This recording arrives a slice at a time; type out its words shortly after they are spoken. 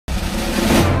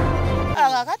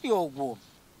kati ogwo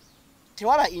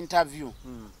tewaba interview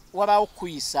wabaawo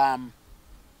kuyisaamu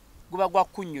guba gwa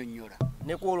kunnyonnyola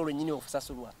ne ku olwo lwennyini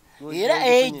okusasulwa era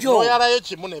ejo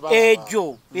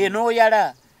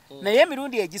n'oyala naye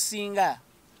emirundi egisinga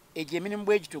egyo emirimu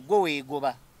bwe gito gwe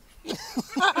weegoba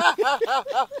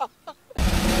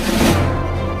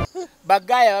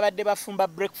bagaya babadde bafumba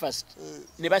breakfast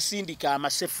ne basindika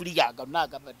amasefuliya agano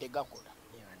agabadde gakola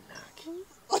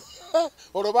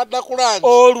olwo badda kulanja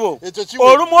olwo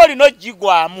olumu olina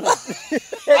ogigwamu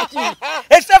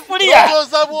esefuliya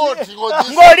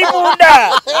ng'oli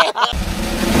munda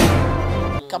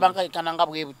kabanka kananga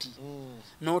bwe buti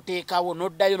n'oteekawo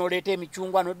n'oddayo n'oleeta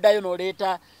emicungwa n'oddayo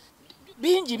n'oleeta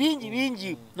bingi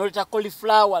n'oleeta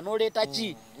cauliflower n'oleeta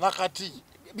ki nakati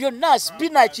byonna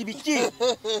spinach biki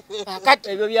kati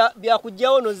ebyo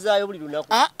byakujjawo nozaayo buli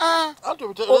lunaku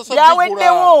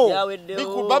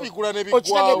bikuba bigula ne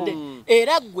biggwawo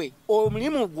era gwe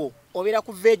omulimu gwo obeera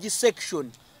ku veg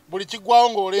section buli kiggwawo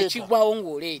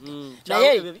ng'oleeta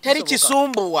naye teri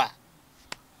kisumbuwa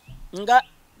nga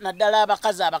naddala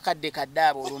abakazi abakadde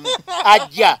abo olumu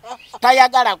ajja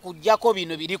tayagala kujjako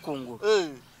bino biri kungulu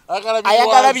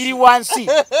ayagala biri wansi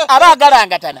aba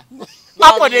agalangatana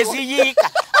apo neziyiika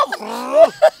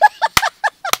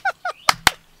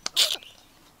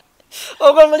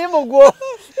ogwo mulimu gwo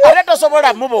era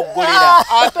tosobola muboggolera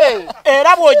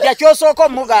era bw'ojja kyosooka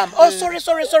omugamba sorry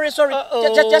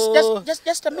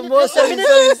just a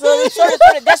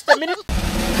minute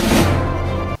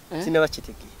sinaba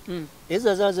kiteke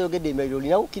ezo zayogedde emiriro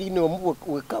olinawo kirina omu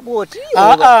wekaboti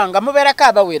nga mubeerako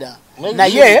abawera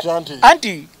naye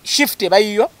anti shift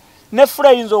ebayiyo ne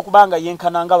fula eyinza okuba nga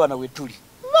yenkananga wano we tuli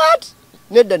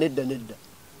nedda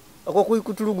ako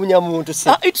kutulugunya muntu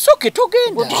se it's okay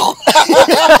tugenda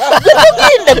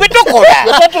gwe tokola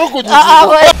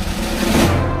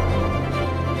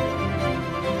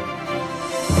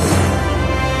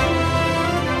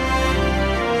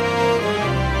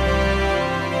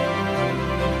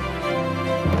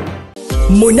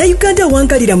Muna Uganda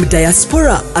wangalira mu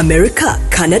diaspora, America,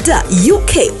 Canada,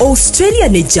 UK, Australia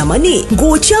ne Germany.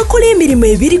 Ng'okyakola emirimu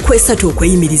ebiri kwesatu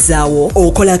okweyimirizaawo.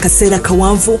 Okola akaseera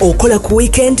kawanvu, okola ku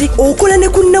weekend, okola ne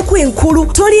ku nnaku enkulu.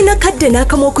 Tolina kadde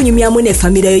n'akamu okunyumyamu ne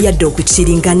famire yo yadde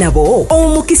okukiringa nabo.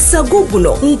 Omukisa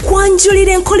guno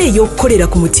nkwanjulira enkola ey'okukolera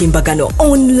ku mutimbagano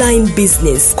online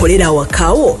business. Kolera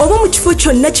awakaawo oba mu kifo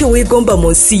kyonna kye weegomba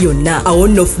mu nsi yonna. Awo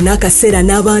nno ofuna akaseera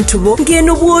n'abantu bo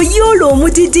ng'eno bw'oyoola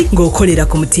omudidi ng'okolera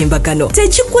ku mutimbagano.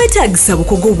 Tekikwetaagisa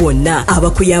bukugu bwonna.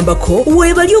 Abakuyambako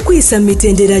weebali okuyisa mu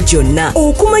mitendera gyonna.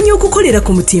 Okumanya okukolera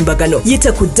ku mutimbagano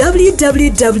yita ku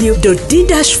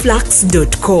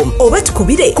www.d-flax.com oba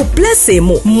tukubire ku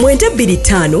 +1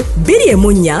 225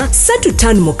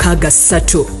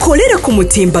 214 kolera ku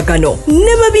mutimbagano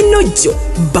ne babinojjo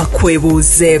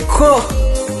bakwebuuzeeko.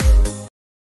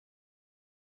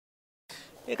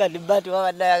 kati batu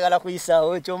babadde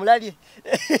kuyisaawo ekyo omulabye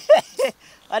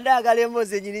andagala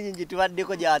emboozi nyingi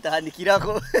tubaddeko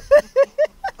gyatandikirako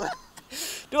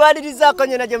tuwanirizaako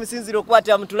nyona gye musinzira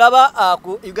okukwatira mutulaba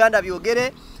ku Uganda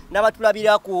byogere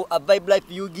n'abatulabira ku Vibe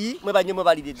Life Yugi mwe banyemo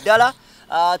balire ddala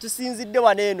tusinzidde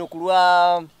wano eno ku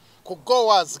lwa ku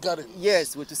Goers Garden.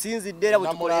 Yes, we tusinzidde era bwe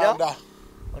tukolera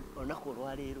olunaku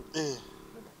olwaleero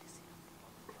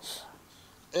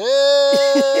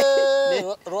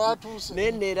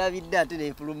Atuse nerabidde ate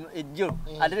nefuluma ejjo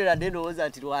ate neradde ndowooza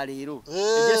nti lwaleero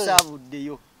ejjo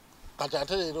saabuddeyo kati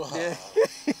ate leero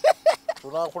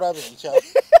tunakulaba enkya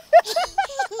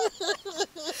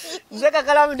nze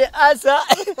Kakalamu ne Asa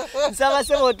nsaba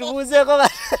sebo otubuuzeeko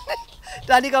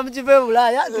tandika mu kifo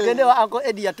Ebulaya tugende wa Uncle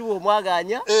Eddy yatuwa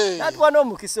omwaganya natuwa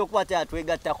n'omukisa okuba ate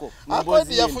atwegattako Uncle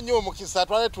Eddy yafunye omukisa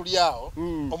atwale tuli awo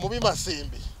omubi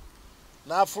Masimbi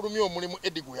n'afulumya omulimu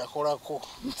Eddy gwe yakolako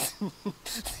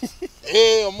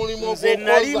omulimu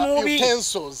ogw'okoza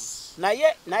utensils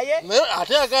naye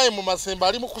ate agaye mu Masembe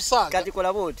ali mu kusaaga kati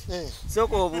kola booti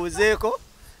sooka obuuzeeko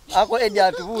Uncle Eddy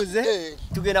atubuuze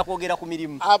tugenda kwogera ku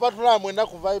mirimu abatulaba mwenda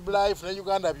ku Vibe Life ne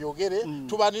Uganda byogere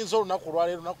tubaninza olunaku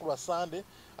olwaleero olunaku lwa Sunday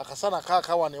akasana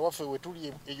kaakawane waffe we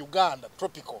tuli e Uganda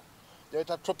tropical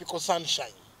yayita tropical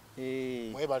sunshine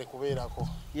mwebale kubeerako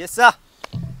yes sir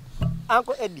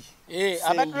Uncle Eddy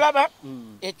abatulaba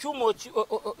ekyuma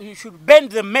you should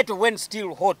bend the metal when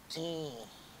still hot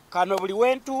kano buli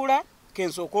wentuula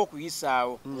kensooka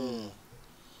okuyisaawo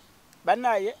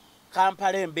bannaye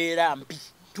Kampala embeera mbi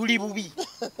tuli bubi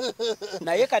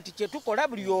naye kati kye tukola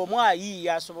buli omu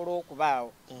ayiiya asobola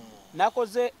okubaawo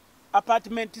nakoze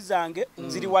apartment zange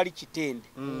ziri wali Kitende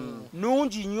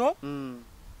nungi nnyo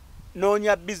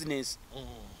noonya business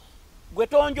gwe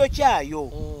tonjo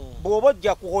kyayo bw'oba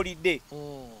ojja ku holiday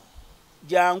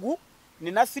jangu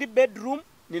nina 3 bedroom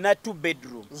nina 2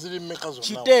 bedroom ziri mmeka zonna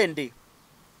kitende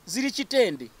ziri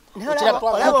kitende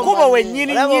kukuba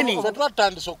wennyini nnyini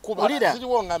twatandise okukuba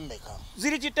ziriwo nga mmeka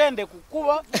ziri kitende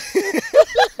kukuba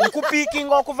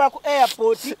nkupiikinga okuva ku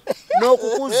airport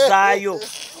n'okukuzaayo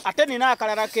ate nina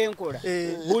akalala kenkola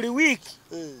buli wiiki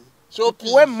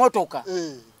kuwa emmotoka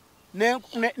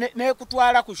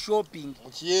nekutwala ku shopping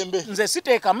nze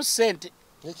siteekamu ssente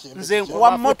nze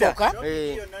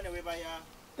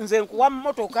nkuwa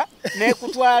mmotoka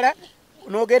nekutwala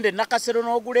n'ogenda e Nakasero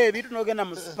n'ogula ebintu n'ogenda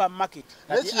mu supermarket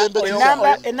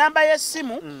enamba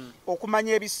y'essimu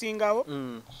okumanya ebisingawo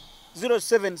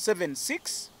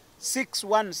 0776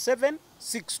 617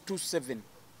 627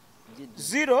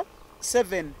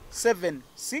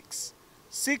 0776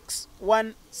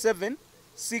 617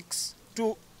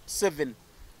 627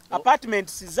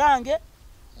 apartments zange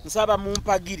nsaba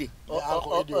mumpagire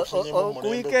ku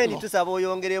weekend tusaba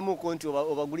oyongeremu konti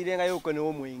obagulirengayo ko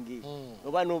n'omwenge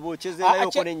oba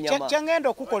n'obochezengayo ko n'ennyama kyangenda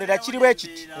okukolera kiri bwe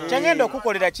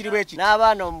kiti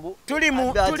n'abaana mbu tuli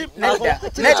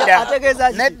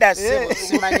nedda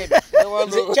simanye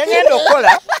kyangenda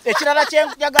okukola ekirala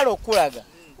kyenjagala okulaga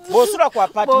bosula ku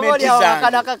apartment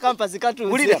zange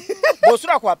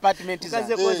bosula ku apartment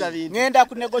zange ngenda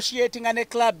ku negotiatinga ne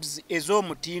clubs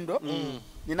ez'omutindo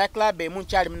nina club emu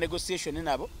nkyali mu negotiation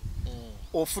nabo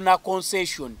ofuna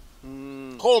concession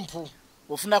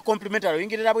ofuna complimentary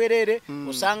oyingirira bwerere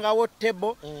osangawo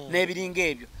table n'ebiringa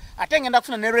ebyo ate ngenda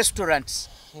kufuna ne restaurants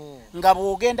nga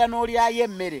bwogenda n'olyayo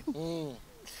emmere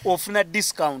ofuna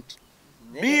discount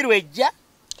biru ejja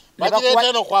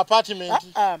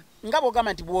nga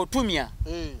bwogamba nti bw'otumya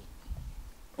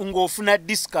ng'ofuna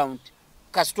discount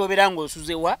kasita obeera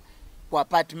ng'osuzewa ku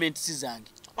apartments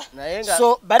zange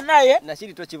so banaye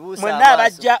mwena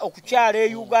abajja okukyala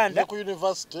e Uganda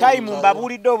time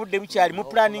mbabuulidde obudde bukyali mu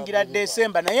planningira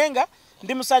December naye nga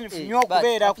ndi musanyufu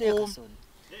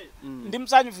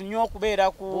nnyo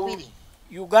okubeera ku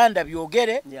Uganda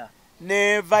byogere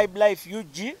ne Vibe Life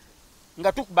UG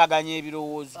nga tukubaganya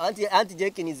ebirowoozo anti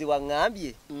Jenkins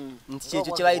wangambye nti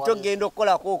kyekyo kye bayita ogenda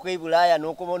okukolako okw'Ebulaya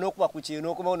n'okuba ku kino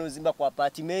n'okubawo n'ozimba ku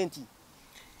apartment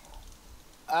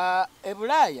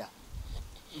Ebulaya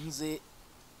nze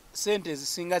sente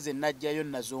zisinga ze najjayo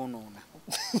nazoonoona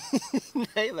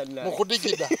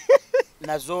mukudigida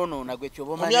nazoonoona gwe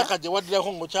kyoba omanyi myaka gye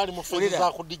waddirako ng'okyali mu feezi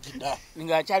za kudigida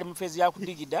ng'akyali mu feezi ya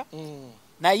kudigida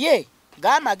naye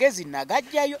g'amagezi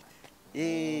nagajjayo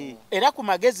era ku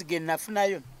magezi ge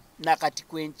nafunayo nakati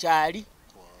kwenkyali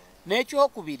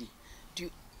n'ekyokubiri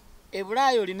nti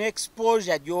Ebulaya olina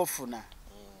exposure gy'ofuna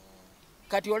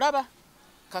kati olaba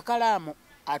kakalaamu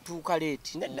atuuka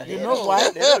late you know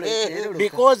why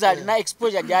because alina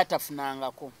exposure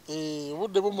gyatafunangako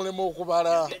budde bumulema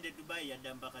okubala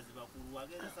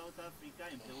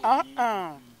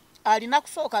alina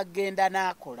kusooka kgenda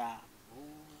n'akola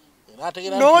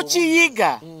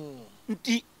n'okiyiga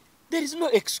nti there is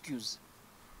no excuse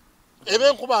eba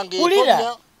enkuba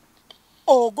ng'etonya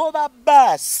ogoba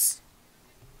baasi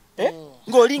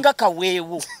ng'olinga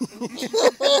kaweewo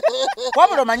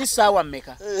wabula omanyi ssaawa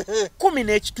mmeka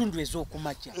 10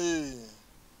 ez'okumakya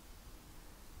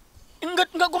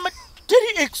nga goma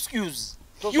teri excuse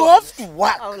you have to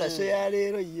work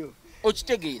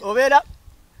okitegeera obeera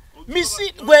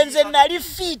misi gwenze nali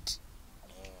fit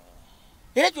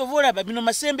era kyova olaba bino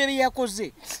masembe bye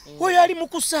yakoze oyo ali mu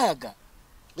kusaaga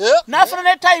n'afuna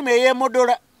ne time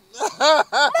ey'emodola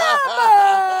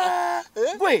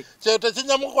gwe kyo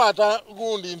tekinyamukwata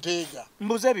gundi nteega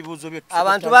mbuza ebibuuzo byo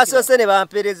abantu basoose ne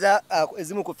bampeereza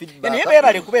ezimu ku feedback naye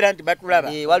beebale kubeera nti batulaba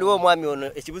waliwo omwami ono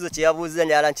ekibuuzo kye yabuuza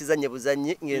nyalankizanye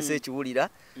buzanye ng'ensi ekiwulira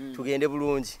tugende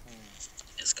bulungi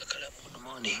good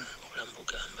morning obulamu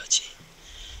bugamba ki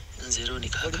nze Roni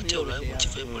kakati olwayo mu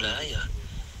Kiva Ebulaya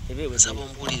nsaba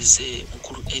ombuulize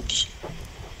mukulu Eddy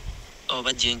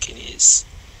oba Jenkins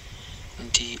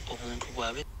nti omuntu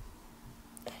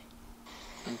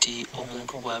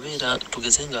bw'abeera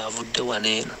tugeze ng'avudde wano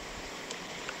eno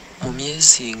mu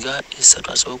myezi nga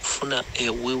 3 asobola okufuna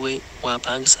ewewe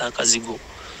wapangisa akazigo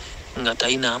nga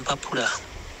talina mpapula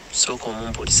sooka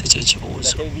omumbuulize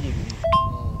ekyekibuuzo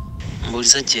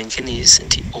mbuuliza Jenkins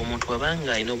nti omuntu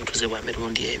bw'abanga alina obutuze bwa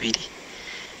mirundi 2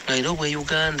 ng'alina obwe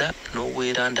Uganda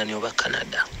n'obwe London oba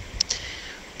Canada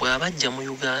bw'aba ajja mu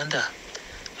Uganda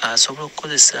asobola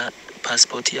okukozesa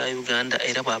passport ya Uganda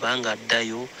era bw'abanga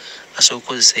addayo asobola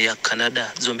okukozesa eya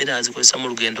Canada zombi azikozesa mu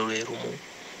lugendo lwe lumu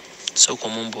sooka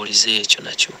omumbuulize ekyo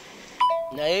nakyo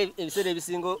naye ebiseera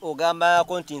ebisinga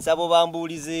ogambako nti nsaba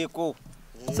obambuulizeeko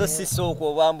so si sooka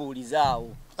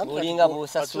obambuulizaawo olinga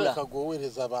bw'osasula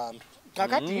goweereza abantu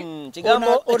kakati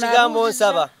ekigambo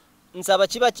nsaba nsaba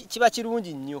kiba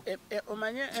kirungi nnyo.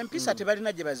 Omanye empisa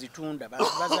tebalina gye bazitunda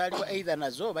bazaalibwa either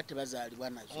nazo oba tebazaalibwa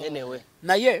nazo. Anyway.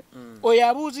 Naye oyo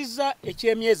abuuzizza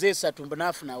ekyemyezi 3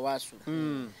 n'afuna waasula.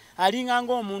 Alinga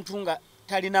ng'omuntu nga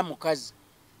talina mukazi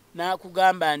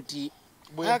n'akugamba nti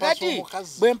kakati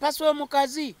bwe mpasa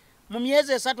omukazi mu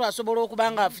myezi 3 asobola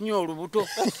okuba nga afunye olubuto.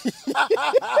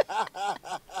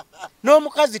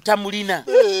 N'omukazi tamulina.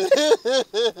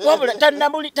 Wabula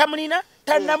tamulina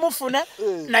tannamufuna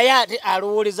naye ate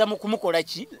alowooleza mu kumukola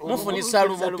ki mufunisa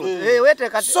lubuto.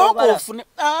 Sooka ofune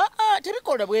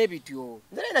tebikola bwe bityo.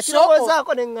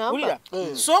 Kirowoozaako ne ŋŋamba.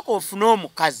 Sooka ofune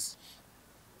omukazi.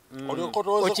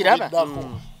 Okiraba?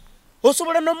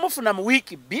 Osobola n'omufuna mu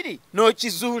wiiki 2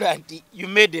 n'okizuula nti you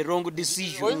made a wrong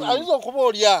decision. Ayinza okuba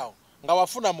oli awo nga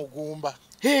wafuna mugumba.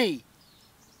 Hey.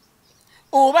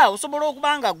 Oba osobola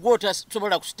okuba nga gwe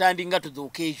otasobola kustandinga to the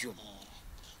occasion.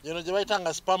 Yeno gye bayita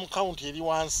nga spam count eri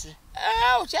wansi.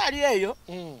 Okyali eyo.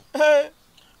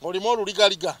 Ng'olimu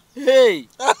oluligaliga. Hey.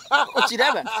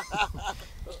 Okiraba?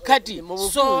 Kati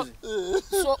so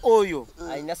oyo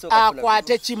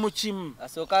akwate kimu.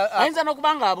 Ayinza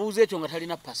n'okuba nga abuuza ekyo nga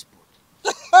talina passport.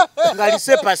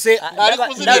 Ngalise pase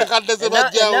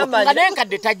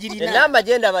ngalenkadde tagirina. Enamba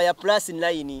gye ndaba ya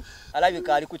 +9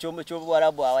 alabika ali ku kyombo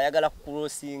ky'obuwarabu ayagala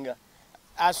kukulosinga.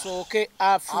 Asooke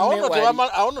afume wali.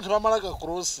 Awo no tebamalaga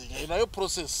crossing inayo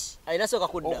process. Ayina soka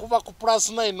kudda. Okuva ku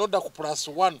 +9 nodda ku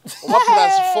 +1 oba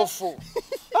 +44.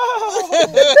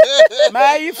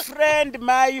 My friend.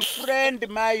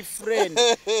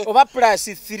 Oba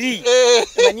 +3.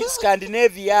 Manyi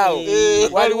Scandinavia awo.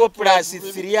 Waliwo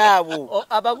 +3 awo.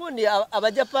 Abagundi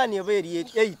abajapani oberi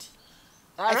 8.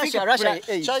 Russia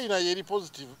 8. China yeri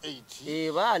positive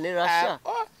 8. Ba ne Russia.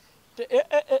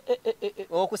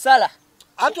 Okusala.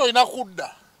 Ate olina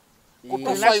kudda. Ku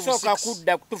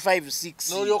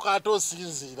 256. N'olyoka ate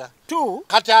osinziira.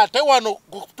 Kati ate wano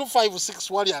ku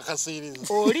 256 wali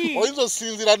akaseereza. Oyinza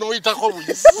osinziira n'oyitako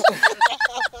buyisi.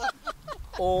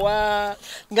 Owa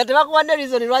nga tebakuwadde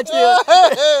reason lwaki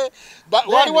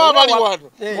waliwo abali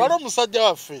wano. Wali omusajja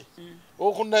waffe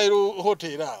oku Nairo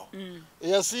hotel awo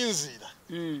eyasinziira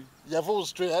yava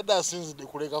Australia yadde asinzidde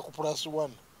kuleka ku +1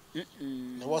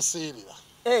 ne waseerera.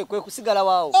 Kwe kusigala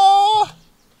waawo.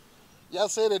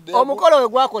 Yaseeredde omukolo we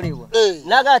gwakolebwa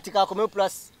naga ati kakomewo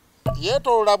plus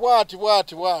yeetolola bwati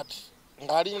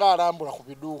ng'alinga alambula ku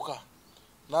biduuka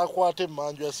n'akwata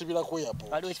emmanju yasibirako yapo.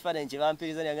 Waliwo ekifaananyi kye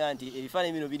bampiriza naga nti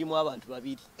ebifaananyi bino birimu abantu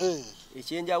babiri.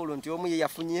 Ekyenjawulo nti omu ye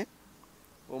yafunye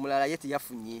omulala ye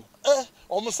teyafunye.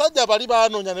 Omusajja bali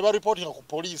baanoonya ne baripootinga ku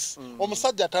poliisi.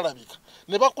 Omusajja talabika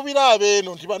ne bakubira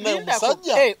abeeno nti bannaye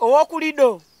omusajja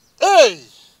owokulido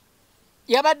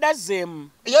yabadde azzeemu.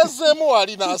 Yazzeemu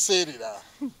wali n'aseerera.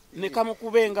 Ne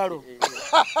kamukuba engalo.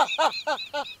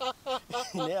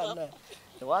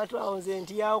 Watu awonze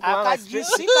nti yawo kubanga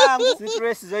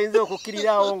stress zoyinza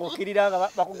okukkirirawo ng'okkirira nga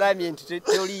bakugambye nti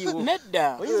toliiwo.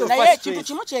 Nedda. Naye ekintu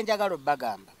kimu kye njagala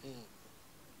obbagamba.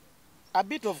 A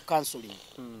bit of counseling.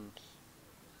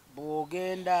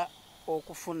 Bw'ogenda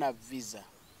okufuna visa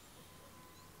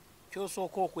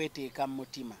kyosooka okweteeka mu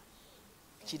mutima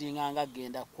kiringa nga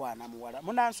genda kwana muwala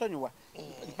munansonyiwa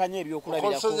mpanye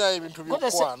ebyokulabirako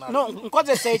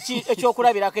nkozesa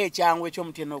ekyokulabirako ekyangu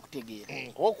ekyomutye n'okutegeera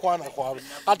okwana kwabe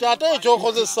ate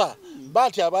ekyokozesa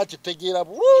bati abakitegeera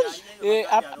bulungi.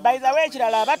 By the way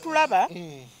ekirala abatulaba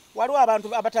waliwo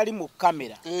abantu abatali mu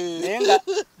kamera naye nga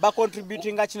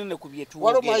bacontributinga kinene ku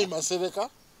byetuwogera. Waliwo Mayi Masereka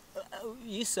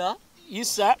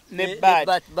Isa ne bad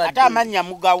ate amanya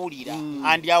mugawulira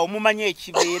andi awo mumanye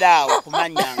ekibeera awo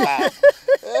kumanya nga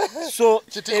so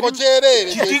kitiko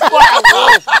kyerere kitiko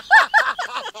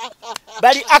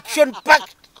bali action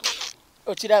packed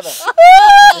okiraba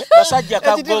basajja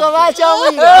kagogo kitiko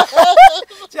bakyawulira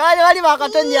kyali bali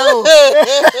bakatonyawo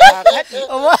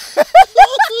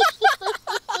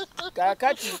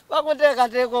kakati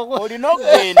bakuteekateeka olina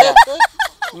okugenda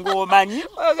ng'omanyi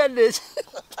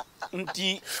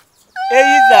nti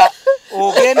either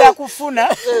ogenda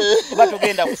kufuna oba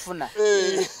togenda kufuna.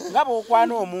 Nga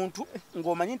bw'okwana omuntu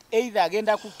ng'omanyi nti either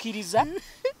agenda kukkiriza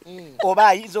oba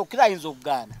ayinza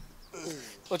okugaana.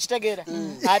 Okitegeera?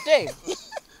 Ate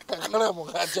KAKALAAMU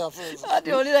ng'akyafunza.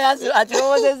 Ati olira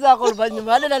akirowoozezaako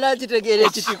oluvannyuma ate n'akitegeera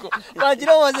ekitiko.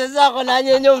 Akirowoozezaako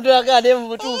n'anyeenya omutwe agaane mu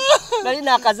butuufu. Nali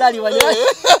naakazaalibwa ne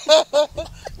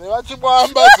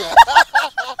bakimwambaza.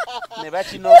 ne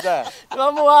bakinoga.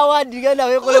 Bamuwa awaadi genda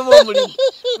weekolemu omulimu.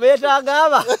 Beetaaga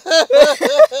aba.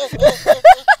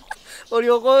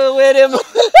 Olyoka weeremu.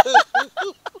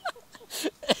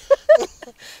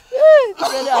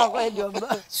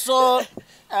 So,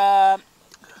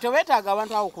 teweetaaga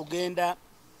abantu awo kugenda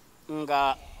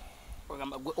nga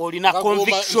olina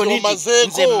conviction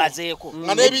nze mazeeko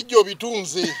nga n'ebijjo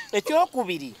bitunze.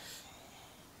 Ekyokubiri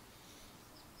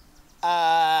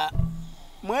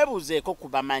mwebuuzeeko ku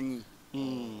bamanyi.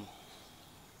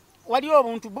 Waliwo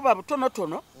obuntu buba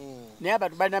butonotono naye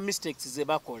abantu balina mistakes ze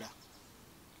bakola.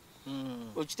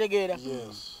 Okitegeera?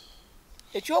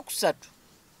 Ekyokusatu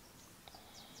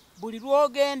buli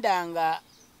lwogenda nga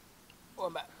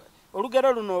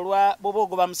olugero luno olwa bwoba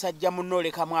ogoba musajja munno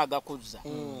olekamu agakuzza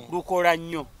lukola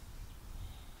nnyo.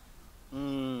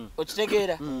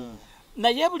 Okitegeera?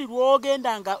 Naye buli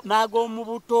lwogenda nga n'ag'omu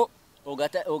buto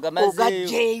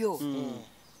ogagyeeyo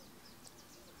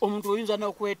omuntu oyinza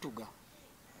n'okwetuga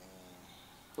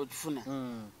okifuna.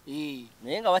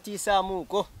 Naye nga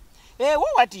watiisaamuuko. Wo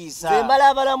watiisa. Nze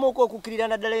mbalaabalamuuko okukkirira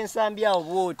naddala ensambi awo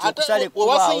bw'oti okusala ekkuba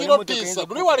awo. Wewasingira otiisa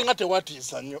luli wali nga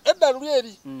tewatiisa nnyo. Edda luli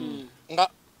eri nga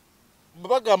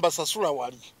bagamba sasula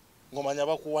wali ng'omanya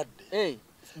bakuwadde.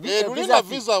 Luli nga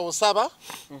visa osaba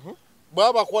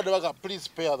bwaba bakuwadde baga please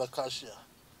pay the cashier.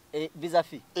 Visa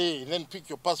fee. Then pick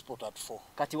your passport at 4.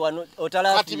 Kati wano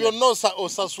otala. Kati byonna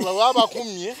osasula bwaba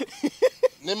bakumye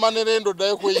ne manerendo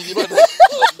ddayo kweyiriba.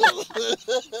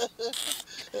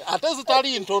 Ate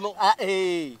zitali ntono.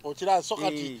 Okira so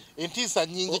kati entiisa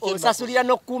nnyingi kyenda. Osasulira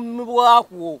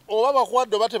n'okumibwakwo. Oba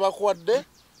bakuwadde oba tebakuwadde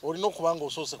olina okubanga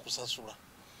osoose kusasula.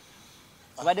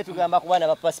 Abadde tugamba ku baana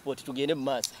ba passport tugende mu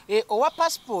maaso. Owa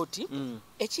passport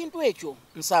ekintu ekyo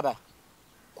nsaba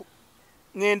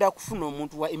ngenda kufuna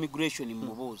omuntu wa immigration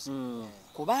mubuuzi.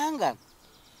 Kubanga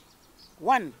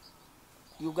one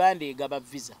Uganda egaba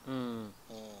visa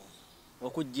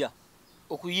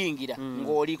okuyingira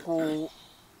ng'oli ku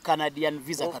Canadian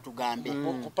visa katugambe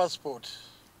ku passport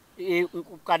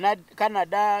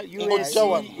Canada US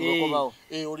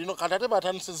olino katate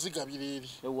batandise zigabira eri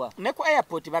ne ku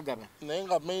airport bagaba naye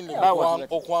nga mainly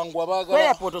okwangwa bagaba ku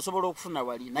airport osobola okufuna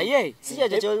wali naye si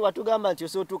kyekyo watugamba nti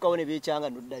osootuukawo ne beekyanga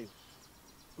n'oddayo.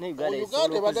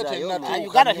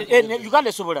 Uganda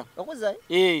esobola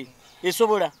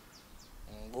esobola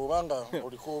bw'obanga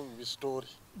oliko bistory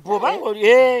bw'obanga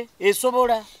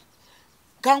esobola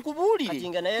kankubuulire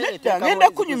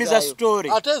ngenda kunyumiza story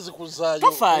ate ezikuzaayo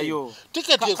tofaayo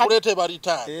tiketi ekuleete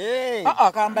balitaani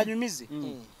kambanyumize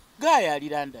gaaya ali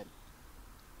London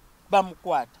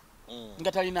bamukwata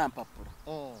nga talina mpapula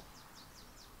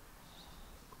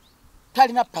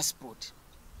talina passport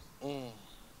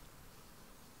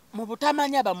mu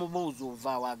butamanya bamubuuza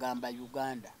ovaawo agamba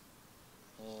Uganda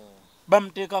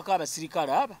bamuteekako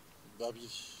abasirikale aba babiri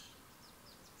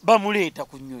bamuleeta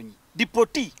ku nnyonyi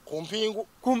dipoti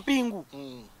ku mpingu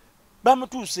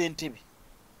bamutuusa Entebbe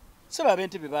saba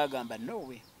ab'Entebbe bagamba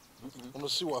nowe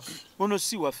ono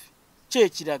si waffe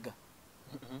kyekiraga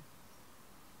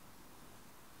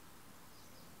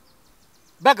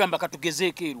bagamba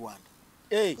katugezeeko e Rwanda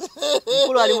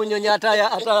mukulu ali mu nnyonyi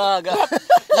atalaga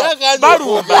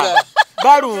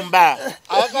balumba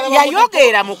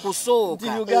yayogeera mu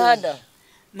kusooka Uganda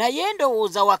naye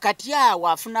ndowooza wakati awo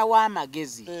afunawo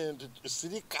amagezi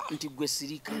nti gwe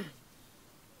sirika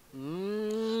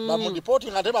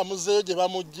bamudipoti nga tebamuzeeyo gye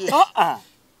bamugye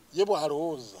ye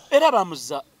bw'alowooza era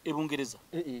bamuzza e Bungereza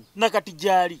nakati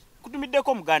gyali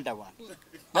kutumiddeko muganda wange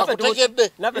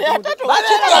akutegedde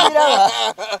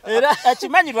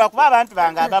akimanyi lwakuba abantu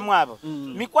bange abamu abo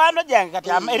mikwano gyange kati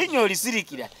erinnya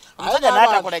olisirikira omusajja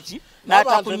n'atakola ki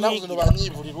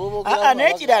n'atakunyiikira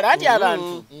naye kirala nti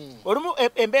abantu olumu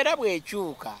embeera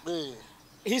bw'ekyuka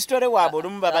history waabwe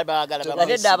olumu baagala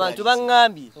ate dda abantu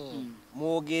baŋŋambye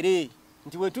mwogere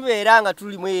nti bwe tubeera nga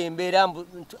tuli mu embeera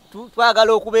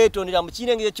twagala okubeetondera mu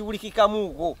kinenge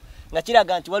ekiwulikikamuuko nga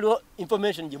kiraga nti waliwo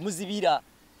information gye muzibira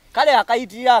kale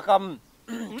akayitirira akamu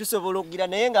tusobola okugira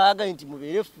naye nga agaye nti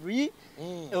mubeere free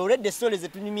olwedde story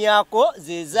zetunyumyako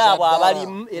zezaabwe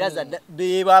abalimu era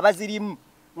bebo abazirimu.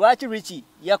 Lwaki Richi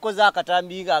yakoze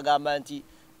akatambi ng'agamba nti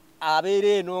abeera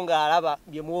eno ng'alaba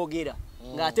bye mwogera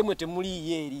ng'ate mwe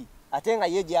temuliiyo eri ate nga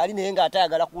ye gyali naye ng'ate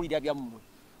ayagala kuwulira byammwe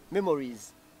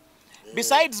memories.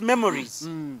 Besides memories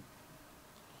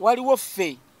waliwo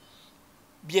ffe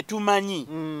bye tumanyi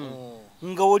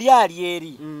nga oli ali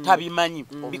eri tabimanyi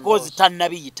because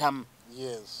tannabiyitamu.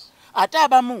 Ate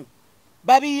abamu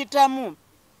babiyitamu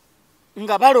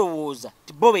nga balowooza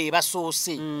nti bo be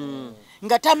basoose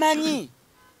nga tamanyi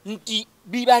nti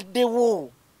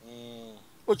bibaddewo.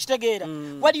 Okitegeera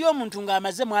waliyo omuntu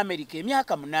ng'amaze mu America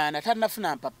emyaka 8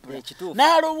 tannafuna mpapula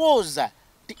n'alowooza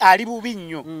nti ali bubi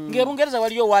nnyo ng'Ebungereza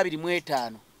waliyo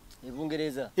 2.5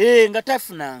 Ebungereza nga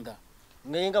tafunanga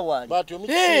nga wali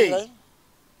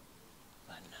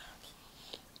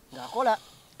ng'akola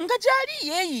nga gyali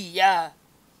yeeyiya.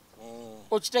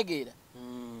 Okitegeera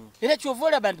era kyova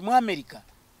olaba nti mu America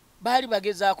baali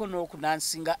bagezaako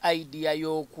n'okunansinga idea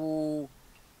y'oku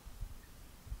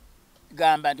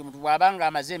gamba nti muntu bw'abanga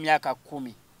amaze emyaka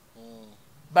 10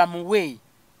 bamuwe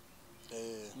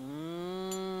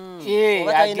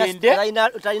agende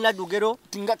talina dugero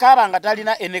kabanga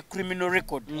talina ene criminal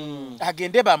record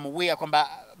agende bamuwe akwamba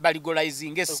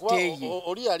baligolizinge stay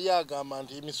oli yali agamba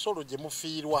nti emisolo gye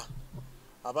mufiirwa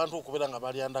abantu okubeera nga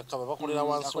bali andakaba bakolera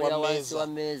wansi wa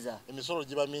mmeeza emisolo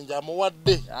gye baminja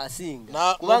amuwadde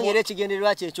asinga kubanga era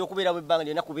ekigendererwa kye ekyokubeera mu ebbanga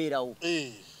lyonna kubeerawo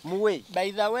muwe.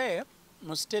 By the way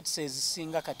mu states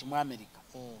ezisinga kati mu America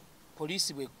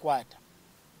poliisi bwekkwata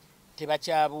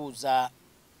tebakyabuuza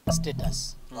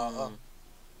status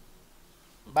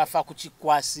bafa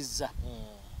kukikwasiza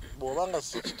bw'obanga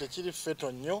si tekiri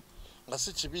feto nnyo nga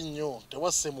si kibi nnyo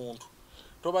tewasse muntu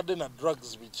tobadde na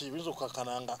drugs biki biyinza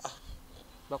okukakananga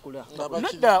bakula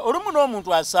nadda olumu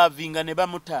n'omuntu asaavinga ne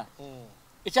bamuta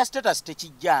ekya status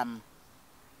tekijjaamu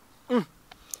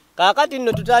kaakati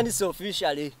nno tutandise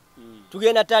officially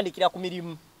tugenda tandikira ku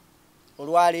mirimu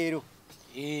olwaleero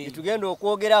tugenda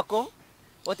okwogerako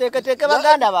oteeketeeke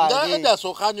baganda bange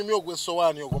asooka anyumya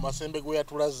ogw'essowaani ogwo masembe gwe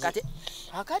yatulaze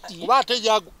akati kuba ate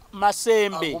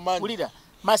masembe wulira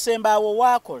masembe awo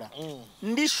waakola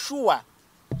ndi sure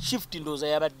shift ndooza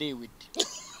yabadde ewedde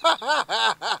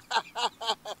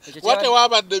wate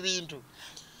wabadde bintu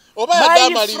oba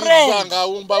yaddamaliriza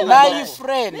ng'awumba my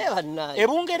friend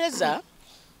ebungereza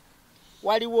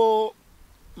waliwo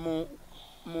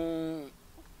mu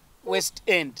West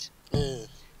End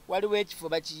waliwo ekifo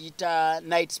bakiyita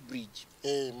Knightsbridge.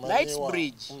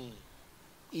 Knightsbridge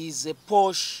is a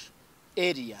posh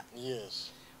area.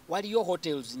 Waliyo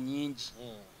hotels nyingi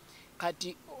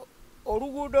kati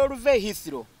oluguudo oluva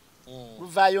Heathrow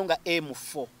luvaayo nga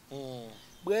M4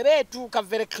 bw'eba etuuka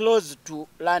very close to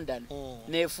London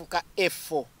neefuuka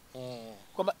F4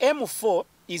 kwamba M4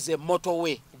 is a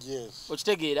motorway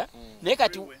okitegeera naye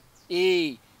kati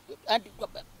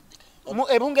mu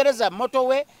ebungereza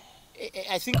motorway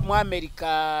I think mu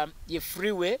America ye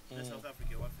freeway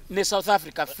ne South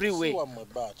Africa freeway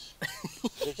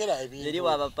yeri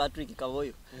waba Patrick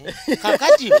Kaboyo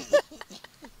kakati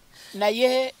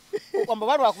naye kwamba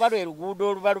balwakuba eruguudo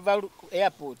oluva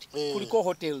airport kuliko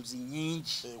hotels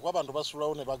nyingi abantu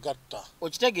basulawo ne bagatta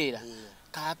okitegeera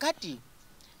kakati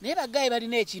naye bagaye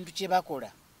balina ekintu kye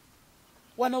bakola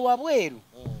wano wabweru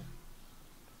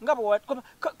nga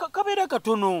kabeera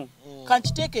katono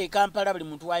kankiteeke Kampala buli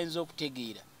muntu wayinza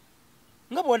okutegeera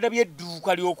nga bwondabye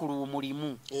edduuka ly'okuluwa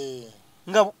Omulimu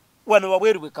nga wano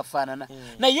wabweru bwe kafaanana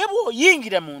naye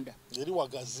bw'oyingira munda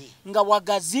nga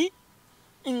wagazi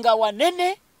nga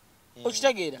wanene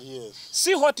okitegeera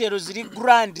si hotelo ziri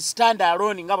grand stand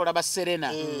alone nga bolaba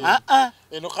Serena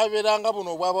eno kabeeranga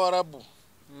buno obw'Abarabu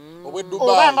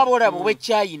obanga bolaba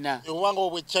obw'Echina obanga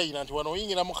obw'Echina nti wano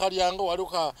oyingira mu kalyango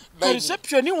waliwo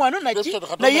reception wano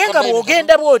naye nga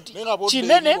bw'ogenda bwoti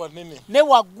kinene ne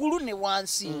waggulu ne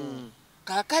wansi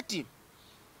kakati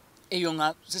eyo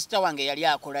nga sister wange yali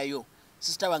akolayo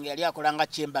sister wange yali akola nga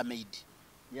chambermaid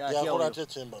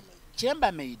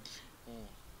chambermaid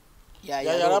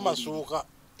yayala amasuuka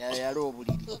yayala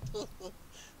obuliri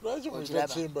lwaki muyita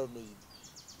chambermaid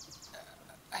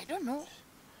I don't know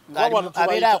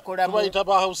tubayita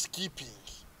ba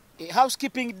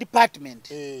housekeeping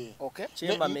department okay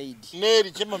chambermaid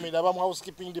neri chambermaid aba mu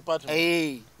housekeeping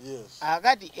department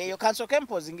agati eyo kansoke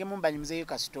mpozinge mumbanyimizeyo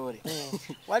ka story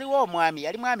waliwo omwami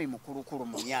yali mwami mukulukulu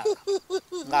mu myaka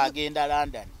ng'agenda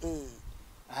London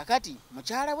akati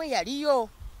mukyala we yaliyo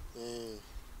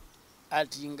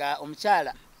ati nga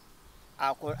omukyala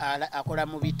akola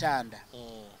mu bitanda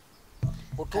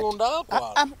otunda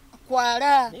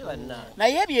kwala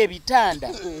naye ebyo ebitanda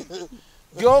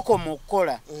by'okoma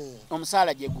okukola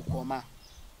omusaala gye gukoma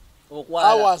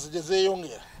hours gye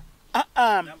zeeyongera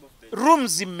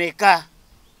rooms mmeka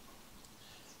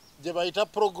gye bayita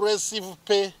progressive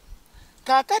pay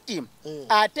kakati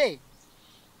ate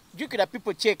jukira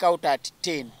people check out at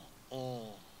 10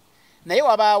 naye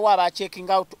wabaawo aba checking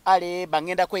out ale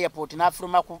bangenda ku airport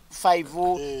n'afuluma ku 5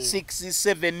 6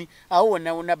 7 awo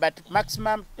wonna but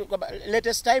maximum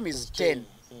latest time is 10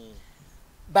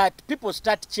 but people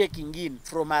start checking in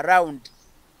from around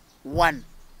 1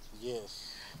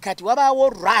 kati wabaawo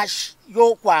rush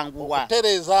y'okwanguwa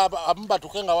okutereeza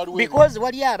abambatuke nga waliwo because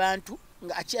wali abantu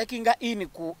nga checkinga in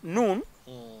ku noon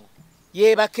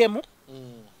yeebakemu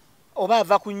oba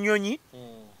ava ku nnyonyi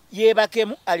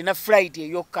yebakemu alina flight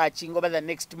ey'okukachinga oba the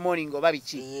next morning oba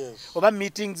biki oba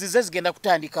meetings ze zigenda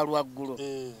kutandika lwaggulo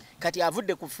kati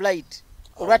avudde ku flight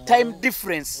olwa time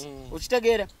difference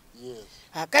okitegeera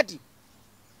akati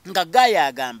nga Gaaya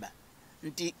agamba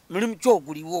nti mulimu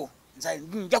kyoguliwo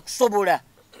nja kusobola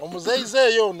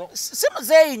Omuzeeyi ono. Si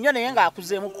muzeeyi nnyo naye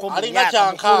ng'akuzeemu ko alinga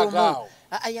kyankaaga.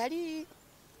 Yali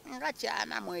nga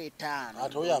kyana mu 5.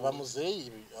 Ate oyo aba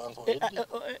muzeeyi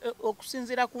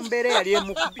okusinziira ku mbeera yali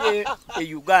emukubye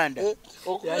e Uganda.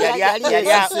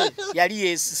 Yali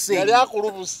yeesise. Yali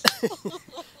akulubusi.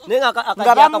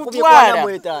 Nga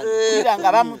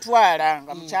bamutwala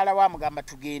nga mukyala wa mugamba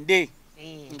tugende.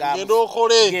 Genda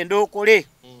okole.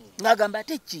 Ngagamba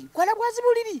ate ki nkola bwazi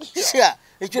buliri.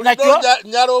 Ekyo nakyo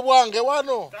nyalo obwange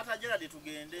wano.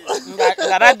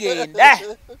 Nga bagenda.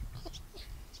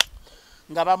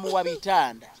 Nga bamuwa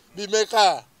bitanda.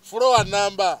 Bimeka floor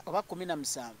number. Oba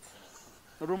 17.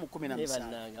 Room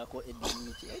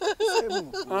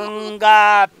 17.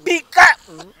 Nga pika.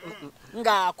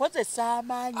 Nga akozesa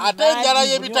amaanyi. Ate njala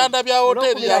y'ebitanda bya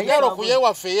hoteli yagala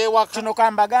okuyewaffe yewaka. Kino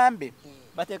kambagambe.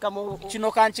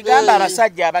 Kino kankigamba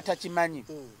abasajja abatakimanyi.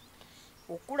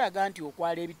 Okulaga nti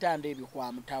okwala ebitanda ebyo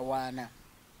kwa mutawaana.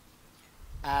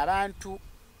 Abantu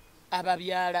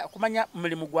ababyala kumanya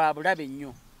mulimu gwa bulabe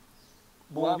nnyo.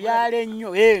 Bw'obyala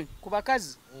ennyo ku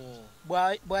bakazi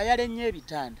bw'ayala ennyo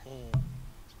ebitanda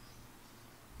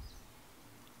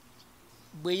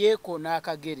bwe yeekona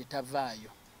akagere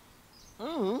tavaayo.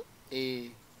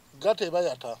 Gate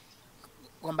bayata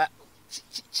kwamba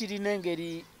kirina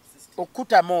engeri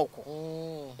okutamu okwo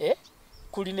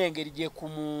kulina engeri gye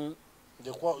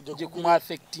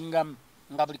kumu-affectingamu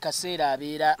nga buli kaseera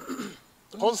abeera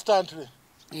constantly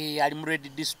ali mu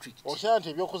red district. Okira nti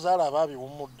ebyokuzaala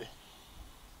abaabiwummudde.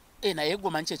 Naye gwe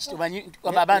manyi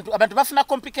abantu bafuna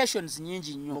complications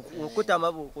nyingi nnyo.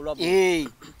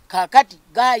 Kaakati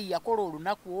Gayi yakola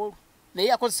olunaku olwo naye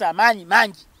yakozesa amaanyi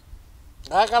mangi.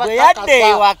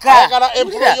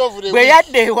 Bwe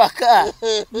yadde ewaka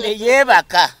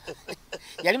neyeebaka.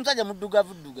 Yali musajja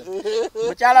muddugavu.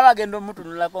 Mukyala bagenda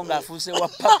omutunulako ng'afuuse wa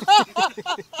papa.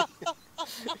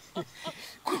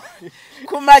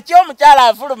 Kumakyo omukyala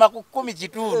afuluma ku 10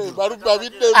 kitundu.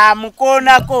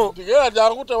 Amukoonako.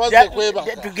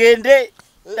 Tugende.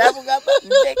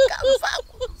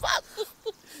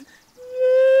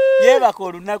 Yeebaka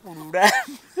olunaku lula.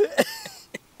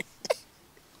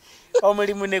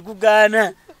 Omulimu ne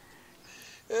gugaana.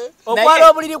 Okwala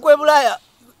obuliri kw'Ebulaya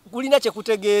kulina kye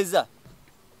kutegeeza.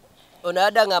 Ono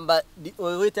adda ngamba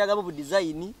weetagamu bu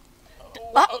design.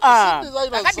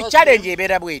 Kati challenge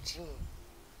ebeera bweti.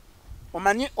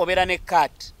 Omanyi obeera ne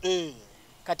kat.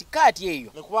 Kati kat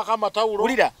eyo. Ne kubaka amatawulo.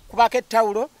 Ulira kubaka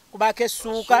ettawulo, kubaka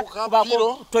essuuka,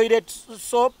 kubako toilet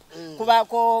soap,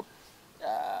 kubako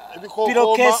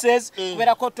pillowcases,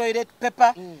 kubako toilet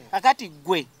paper. Akati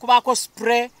gwe kubako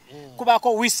spray,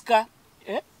 kubako whisker.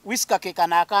 Whisker ke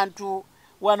kana akantu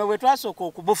wano we twasooka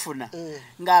okubufuna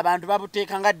ng'abantu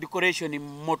babuteeka nga decoration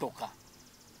mu motoka.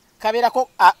 Kabeerako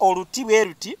oluti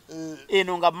bweruti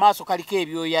eno nga maaso kaliko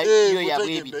ebyoya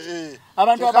bwebiti.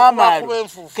 Abantu abamaalu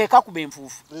ke kakuba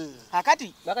enfuufu.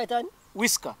 Akati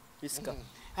whisker.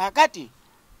 Akati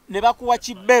ne bakuwa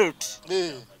kibelt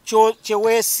kye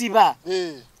weesiba.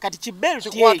 Kati kibelt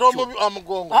ekyo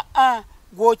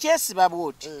gw'okyesiba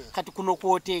bw'oti kati kuno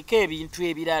kw'oteeka ebintu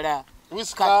ebirala.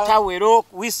 Katawero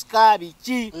whisker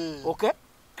biki. Okay?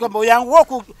 Kamba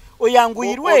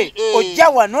oyanguyirwe ojja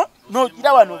wano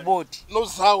n'ogira wano boti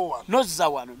nozza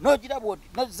wano n'ogira boti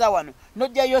nozza wano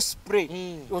n'ojjayo spray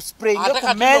ospray nyo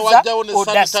ku meeza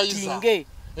odastinge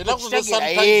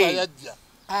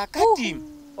akati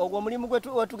ogwo omulimu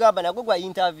gwetugamba nagwo gwa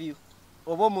interview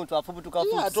oba omuntu afubutuka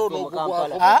mu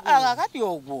Kampala. Akati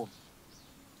ogwo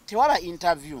tewaba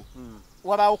interview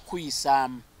wabaawo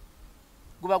kuyisaamu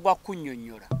guba gwa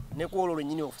kunnyonnyola ne ku olwo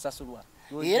lwennyini okusasulwa.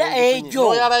 Era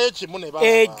ejo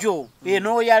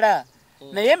n'oyala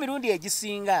naye emirundi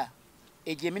egisinga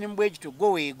egyo emirimu bwe gityo gwe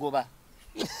weegoba.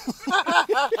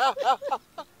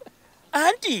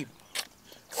 Anti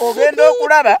ogenda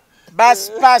okulaba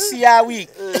paasi ya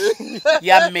wiiki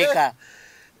ya mmeka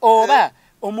oba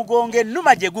omugongo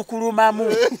ennuma gye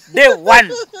gukulumamu day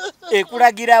 1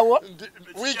 ekulagirawo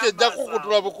wiiki ejja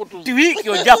kukutula bukutu. Wiiki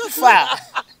ojja kufa.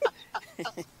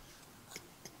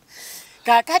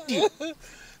 Kakati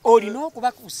olina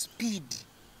okuba ku speed.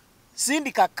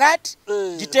 Sindika kat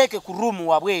giteeke ku room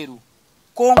wabweru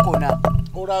konkona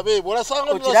olabe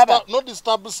bolasanga no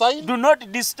disturb sign. Do not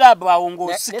disturb awo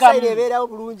ng'osikamu.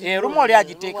 Room oli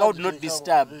agiteekawo do not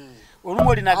disturb. Olumu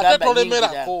olina gamba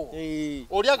tolemerako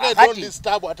oli agenda don't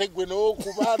disturb ate gwe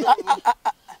n'okuba.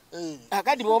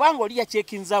 Akati bw'obanga oli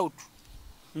yacheckings out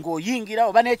ng'oyingira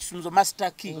oba n'ekisunzo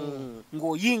master key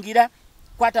ng'oyingira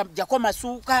kwata jako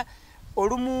masuuka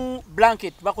olumu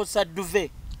blanket bakozesa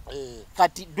duvet.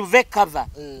 Kati duvet cover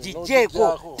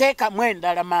gijjeeko teeka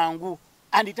mwendala mangu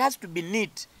and it has to be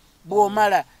neat.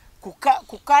 Bw'omala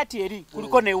ku kati eri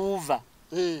kuliko ne huva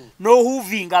no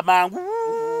huvinga mangu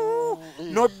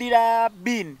no dira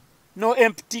bin no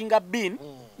emptyinga bin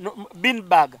bin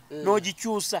bag no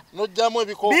gichusa no jamu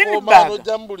ebikokoma no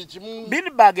jambuli kimu bin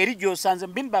bag eri gyosanze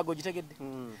bin bag ogitegedde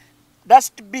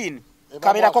dust bin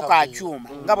kabera ko ka chuma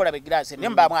ngabola be glass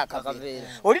nemba mwaka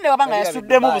oli ne babanga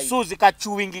yasudde mu busuzi ka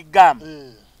chewing gum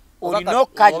oli no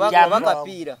kajja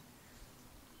bakapira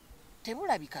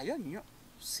tebulabikayo nnyo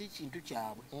si kintu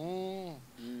kyabwe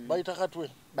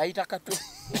bayita katwe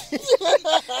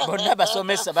bonna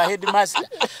basomesa ba headmaster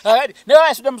ne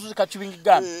bayasudde mu busuzi ka chewing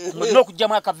gum no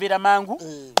kujjamu akaveera mangu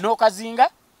no kazinga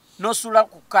no sula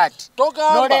ku kati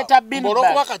no leta bin bolo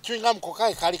kwa kachwinga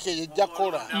mkokae kalike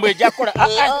yejakola mbwe jakola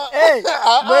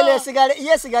mwele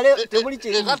sigale temuli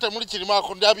kiri kate muli kiri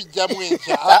mako ndabijja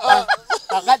mwencha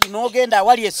akati no genda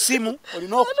wali esimu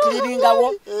olina okukliringa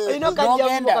wo olina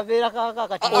kajja mukavera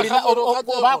kaka olina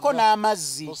obako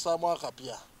n'amazzi osamu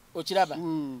akapya okiraba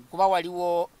kuba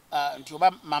waliwo nti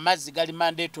oba amazzi gali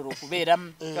mandatory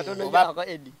okubeeramu oba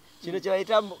Eddy kino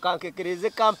kyaita kankekereze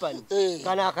company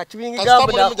kana akachwingi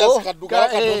gambo nako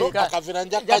akavera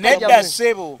njaka nedda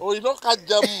sebo olino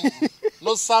kajjamu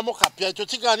no samo kapya ekyo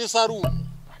kiganisa rumu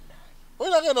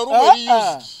olina genda rumu eri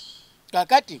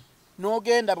kakati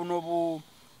nogenda buno bu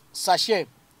sachet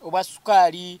oba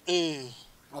sukali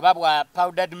oba bwa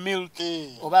powdered milk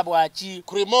oba bwa ki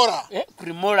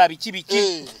cremola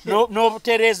biki no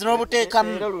buterezi no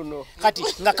butekamu kati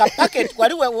nga ka packet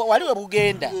waliwe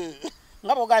bugenda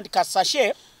ngabo gandi ka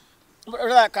sachet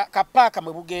ka paka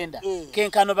mwe bugenda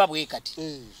kenkano babwe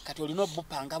kati olino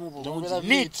bupanga mu bulungi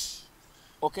neat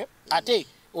okay ate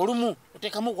olumu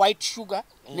otekamu white sugar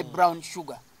ne brown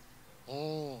sugar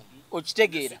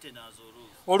okitegeera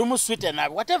olumu sweetener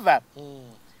whatever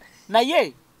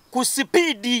naye ku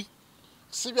speed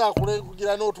sibya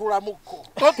kugira n'otula mukko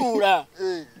totula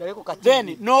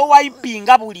then no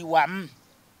wipinga buli wamu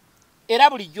era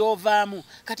buli gyovaamu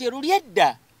kati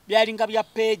erulyedda byalinga bya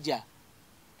peja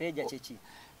kiki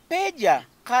peja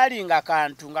kalinga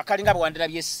kantu nga kalinga bwandira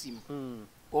by'essimu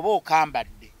oba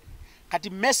okambadde kati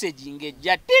messaging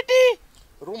ejja titi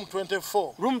room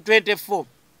 24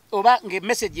 oba nge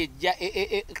message ejja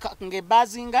nge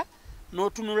bazinga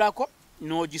n'otunulako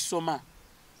n'ogisoma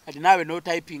kati nawe no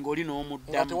typing oli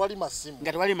n'omuddamu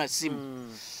nga tewali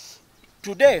masimu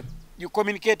today you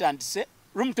communicate and say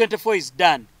room 24 is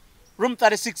done room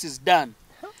 36 is done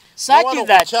such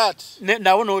that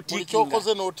nawo notikinga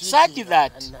such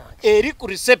that eri ku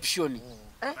reception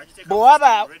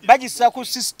bwaba bagisa ku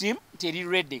system teri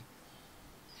ready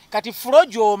kati flow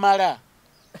gy'omala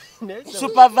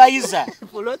supervisor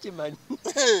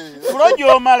flow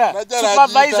gy'omala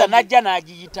supervisor najja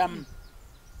n'agiyitamu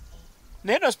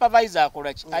naye no supervisor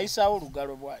akola ki ayisaawo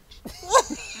olugalo bwati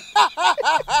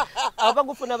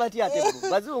abagufuna bati ate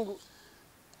bazungu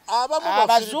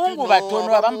abazungu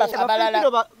batono abalala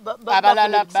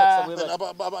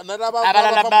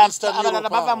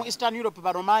bava mu Eastern Europe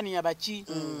ba Romania baki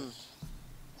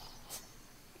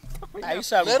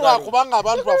ayisa lero akubanga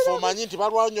abantu bafomanyi nti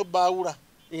balwanyo baawula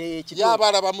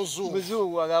yabala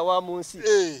bamuzungu agawa munsi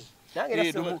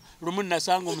lumu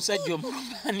nasanga omusajja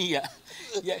omuromania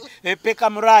epeka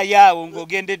muraya awo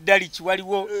ng'ogenda eddaliki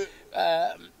waliwo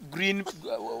green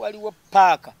waliwo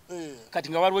park kati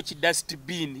nga waliwo ki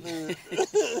dustbin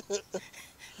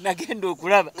nagenda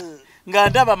okulaba nga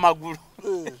ndaba magulu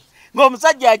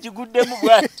ng'omusajja akiguddemu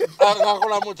bwati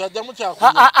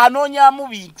anoonyamu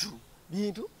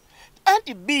bintu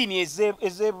anti bin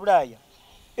ez'Ebulaya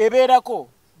ebeerako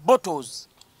bottles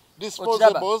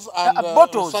disposables and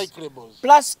recyclables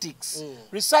plastics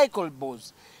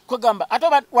recyclables kwegamba ate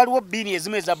waliwo bini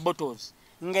ezimu eza bottles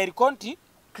nga eriko nti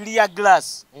clear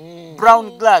glass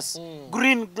brown glass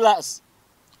green glass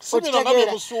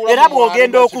era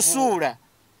bw'ogenda okusuula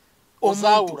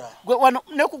omuntu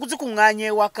nekuzikuŋŋaanya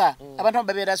ewaka abantu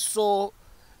babeera so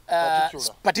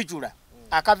particular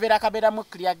akabeeramu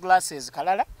clear glasses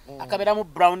kalala akabeeramu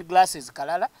brown glasses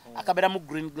kalala akabeeramu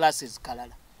green glasses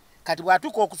kalala kati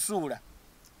bwatuuka okusuula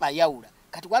ayawula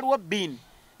kati waliwo bin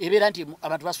ebeera nti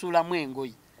abantu basuulamu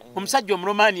engoyi omusajja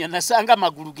omuromania nasanga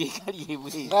amagulu ge gali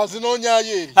ebweru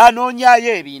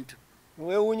anoonyaayo ebintu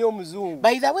weewuunya omuzungu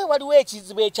by the way waliwo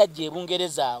ekizibu ekyajja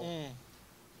ebungereza awo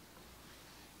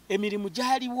emirimu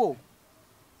gyaliwo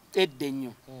edda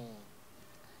ennyo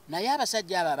naye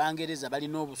abasajja abo abangereza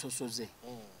balina obusosoze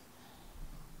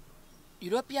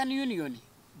European Union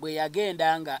bwe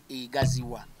yagenda nga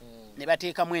egaziwa ne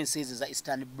bateekamu ensi ezo za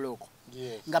Eastern Bloc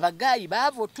nga bagaayi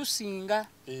baavo tusinga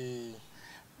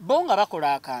bo nga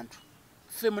bakola akantu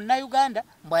ffe munnayuganda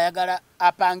mbwayagala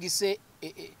apangise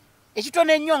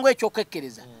ekitone ennyo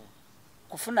ng'ekyokekkereza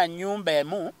kufuna nyumba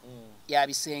emu ya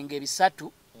bisenge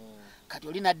bisatu kati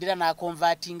oli naddira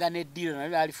n'akonvatinga n'eddiro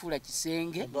nalyo alifuula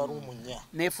kisenge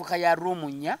neefuuka ya ruumu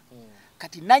nnya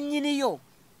kati nannyiniyo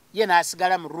ye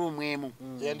n'asigala mu ruumu emu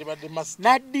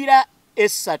n'addira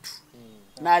essatu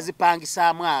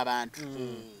n'azipangisaamu abantu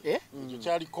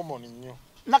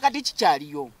nakati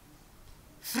kikyaliyo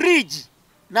fridge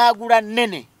n'agula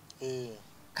nnene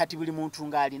kati buli muntu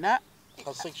ng'alina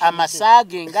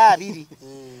amasaage nga 2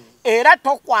 era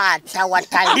tokwata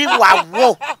watali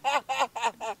wawo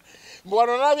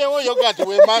mbwano nabyewo yogati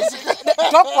wemasika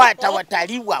tokwata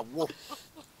watali wawo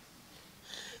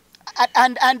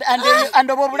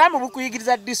and obulamu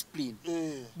bukuyigiriza discipline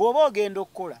bw'oba ogenda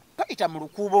okukola toyita mu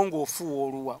lukuubo ng'ofuuwa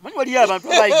oluwa manyi waliyo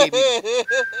abantu abayiga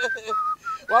ebintu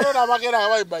wano nabagera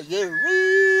abayiba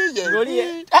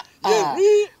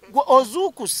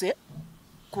ozuukuse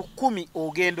ku 10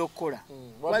 ogenda okukola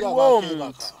waliwo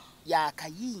omuntu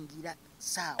yakayingira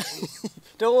saawa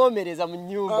towomereza mu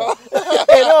nnyumba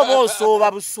era oba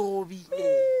osooba busoobi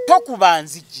tokuba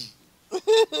nzigi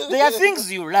there are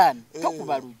things you learn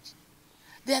tokuba lugi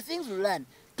there are things you learn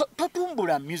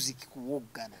totumbula music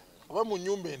kuwoggana oba mu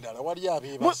nnyumba endala wali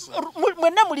abeebase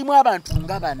mwenna mulimu abantu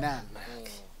nga 4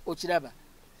 okiraba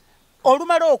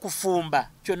olumala okufumba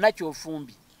kyonna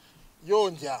kyofumbi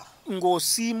yonja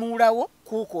ng'osiimuulawo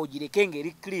kuuko ogireke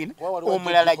ng'eri clean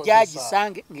omulala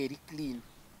gyagisange ng'eri clean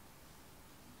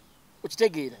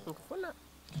okitegeera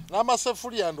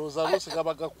n'amasefuliya ndowooza lwose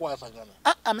gaba gakwatagana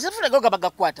amasefuliya go gaba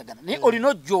gakwatagana naye olina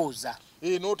ojjooza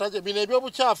n'otaje bino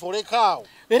ebyobukyafu olekaawo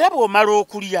era bw'omala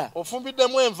okulya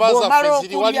ofumbiddemu enva zaffe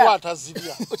ziri waliwo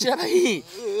atazirya okiraba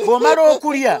bw'omala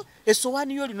okulya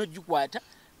essowaani yo olina ogikwata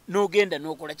n'ogenda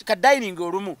n'okola ka dining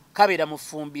olumu kabeera mu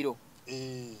ffumbiro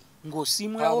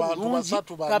ng'osiimulawo bulungi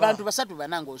abantu 3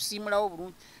 4 ng'osiimulawo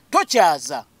bulungi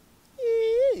tokyaza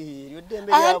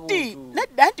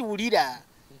anti wulira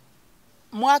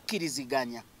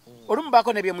mwakiriziganya olumu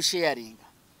baako ne byemusharinga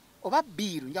oba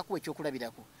biiru nja kuwa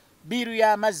ekyokulabirako biiru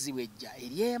y'amazzi wejja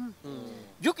eryemu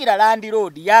jjukira Land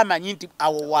Road yamanyi nti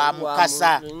awo wa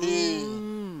Mukasa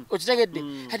okitegedde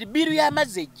kati biiru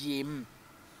y'amazzi ejjeemu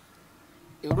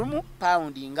olumu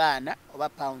paundi nga 4 oba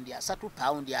paundi 3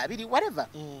 paundi 2 whatever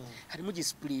kati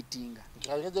mugisplitinga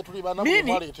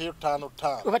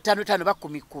oba 5 ba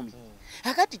 10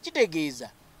 akati kitegeeza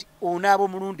onaaba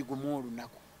omulundi gumu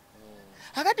olunaku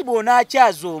akati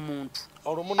bw'onaakyaza omuntu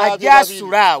ajja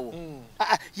asula awo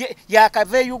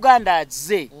yakava e Uganda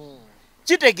azze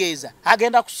kitegeeza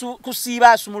agenda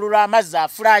kusiiba asumulula amazzi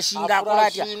afulashinga akola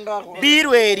atya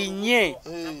biiru erinnye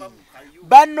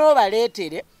banno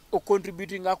baleetere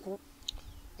ocontributinga ku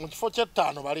mu kifo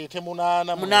kye5 baleete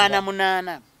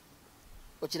 8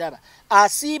 okiraba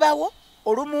asiibawo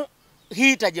olumu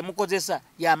hiita gye mukozesa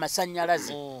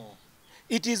y'amasannyalaze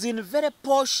it is in very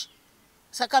posh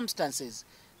circumstances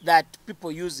that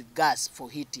people use gas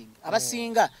for heating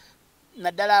abasinga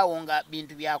naddala awo nga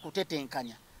bintu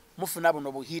byakutetenkanya mufuna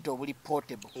buno buhiita obuli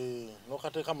portable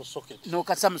n'okateeka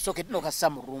mu socket n'okassa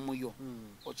mu ruumu yo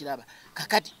okiraba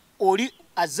kakati oli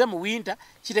azze mu winter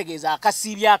kitegeeza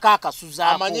akasiibyako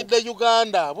akasuzaako amanyidde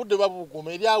Uganda budde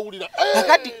babuguma eri awulira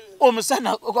kakati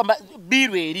omusana ogamba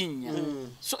biiru erinnya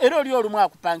so era oli olumu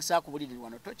akupangisa ku buliri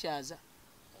wano tokyaza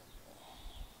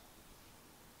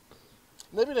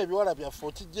nebino ebiwala byaffe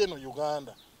okijja eno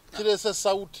Uganda kireese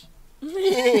sauti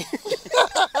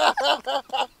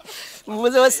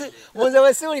muze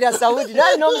wesiwulira sauti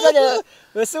naye n'omusajja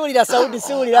wesiwulira sauti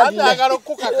siwulira agala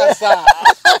okukakasa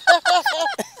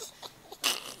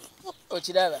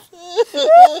okiraba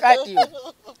kati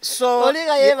so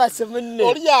oliga yeebase munne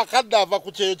oli akadde ava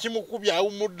ku kyeyo kimukubya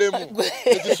awumuddemu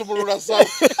ekisumulula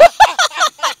sauti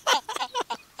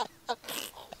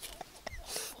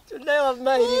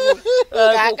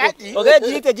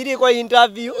ogegiyite giriiko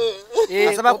interview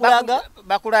asaba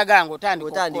bakulaga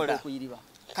ng'otandika okuyiriba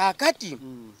kakati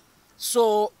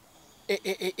so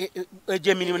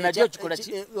egyo emirimu nagyo kikola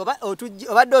ki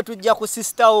obadde otujja ku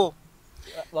sistawo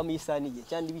bamuyisaanije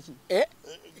kyandibiki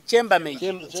chambermaid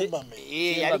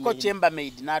yaliko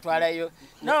chambermaid n'atwalayo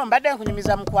no mbadde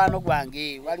nkunyumiza mukwano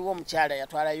gwange waliwo omukyala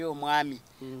yatwalayo omwami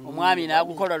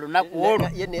n'agukola lunaku olwo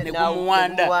ne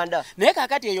gumuwanda naye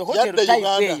kakati eyo hotel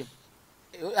type eyo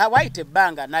awayita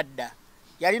ebbanga nadda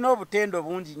yalina obutendo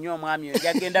bungi nnyo omwami oyo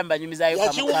yagenda mbanyumizayo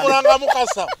yakiwumulanga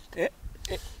mukasa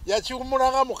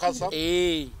yakiwumulanga mukasa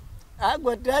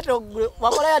agwe tato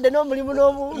wakola yadde n'omulimu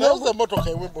n'omulimu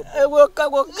motoka gwokka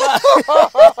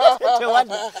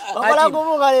wakola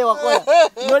gumu kale wakola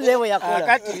nonewe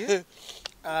yakola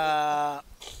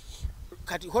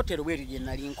kati hotel bweru gye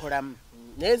nali nkolamu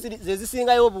naye ze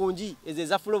zisingayo obungi ezo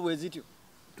ezafulo bwe zityo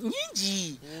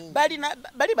nyingi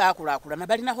bali bakulaakulana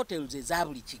balina hotels eza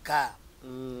buli kika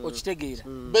okitegeera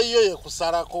beyo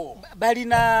yekusalako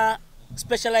balina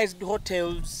specialized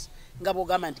hotels nga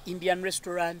bwogamba nti Indian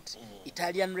restaurant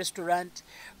Italian restaurant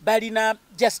balina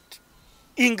just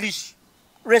English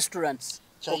restaurants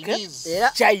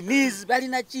Chinese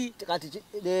balina ki kati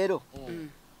leero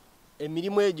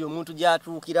emirimu egyo omuntu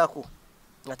gyatuukirako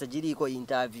nga tegiriiko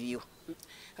interview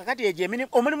kakati eje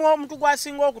omulimu omuntu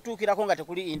gwasinga okutuukirako nga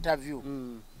tekuli interview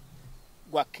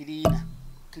gwa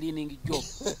cleaning job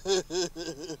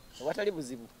watali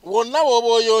buzibu wonna bwoba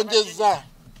oyonjeza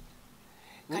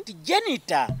kati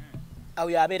janitor awo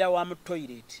yabeera wa mu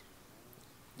toilet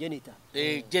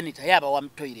janitor yaba wa mu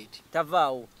toilet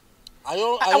tavaawo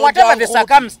whatever the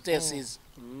circumstances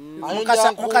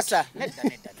mukasa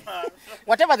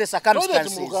whatever the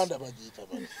circumstances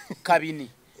kabini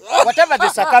whatever the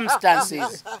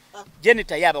circumstances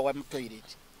janitor yaba wa mu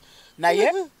toilet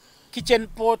naye kitchen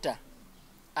porter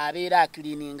abeera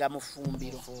cleaninga mu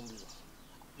fumbiro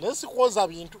nesi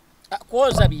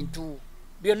kwoza bintu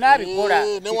byonna bikola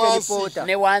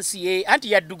ne wansi ye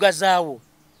anti yaddugazaawo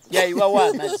yayiwawo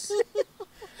amazzi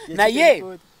naye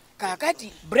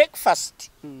kakati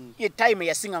breakfast ye time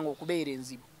yasinga okubeera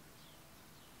enzibu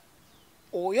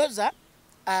oyoza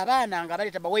abaana nga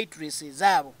baleeta ba waitresses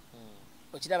abo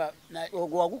okiraba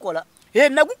ogwo wagukola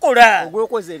nagukola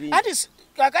ogwokoze ebintu anti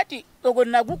kakati ogwo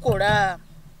nagukola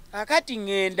akati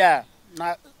ngenda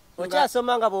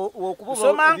okyasoma nga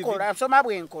wokuba nsoma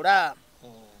bwenkola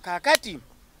kakati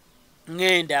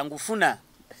ngenda ngufuna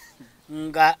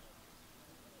nga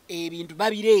ebintu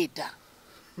babireeta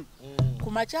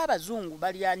ku makya abazungu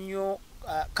balya nnyo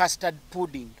custard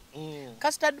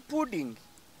pudding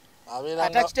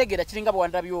atakitegeera kiringa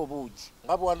bwanda by'obuugi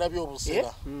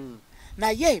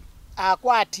naye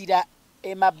akwatira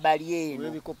emabbali eno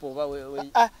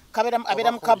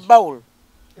abeera mu kabawulo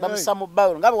bamusa mu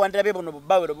bawulo nga bwandira bye buno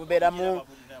bubawulo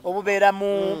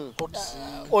obubeeramu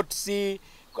otsi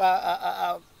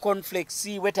cornflakes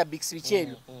wetabix biki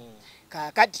ebyo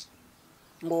kakati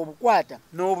ng'obukwata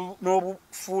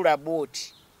n'obufuula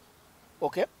booti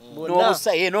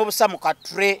n'obusa mu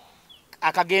katre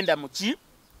akagenda mu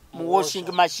washing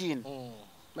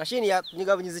machine ya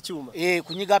kunyiga bunyizi kyuma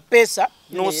kunyiga pesa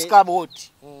n'osika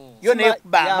booti yo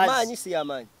nekuba amaanyi si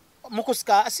amaanyi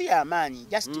mukusika si amaanyi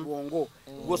just bwongo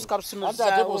gosika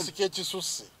busimuzaawo busika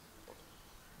ekisusse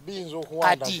biyinza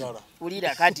okuwandagala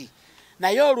ulira kati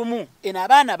naye olumu eno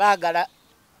abaana baagala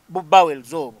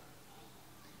bubawels obwo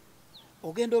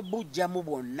ogenda obujjamu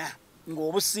bwonna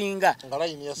ng'obusinga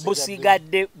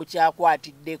busigadde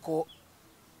bukyakwatiddeko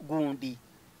gundi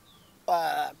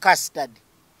custard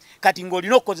kati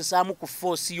ng'olina okukozesaamu ku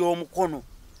foosi y'omukono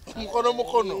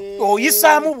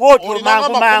oyisaamu bwotyo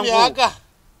mangu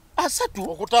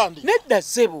asatu nedda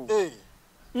ssebo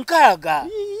nkaaga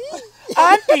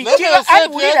anti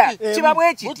wulira kiba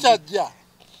bwe kiti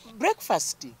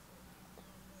breakfast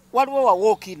waliwo wa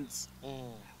walk-ins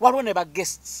waliwo ne ba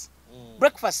guests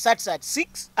breakfast starts at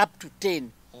 6 up to 10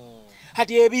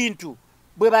 hati ebintu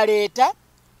bwe baleeta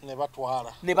ne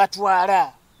batwala bwe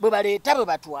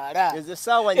batwala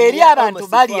eri abantu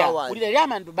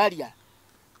balya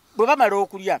bwe bamala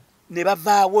okulya ne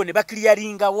bavaawo ne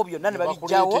bakiliyaringawo byonna ne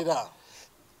babijjawo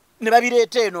ne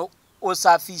babireeta eno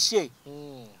osafishe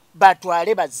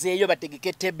batwale bazeeyo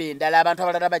bategeke tebe endala abantu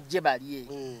abalala bajje balye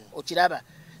okiraba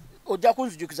ojja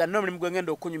kunzijukiza n'omulimu gwe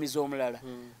ngenda okunyumiza omulala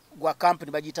gwa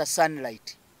company bagiyita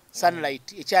sunlight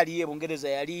ekyaliyo ebungereza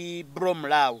yali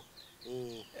bromlaw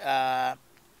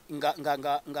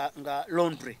nga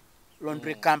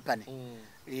laundry company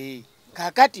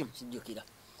kakati kijjukira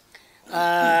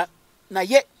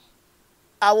naye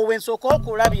awo wensooka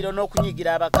okulabira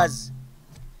n'okunyigira abakazi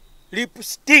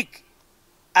lipstick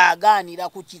agaanira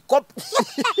ku kikopo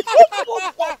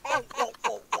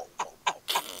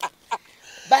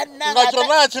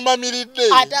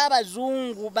ate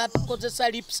abazungu bakozesa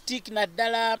lipstick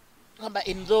naddala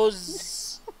in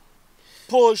those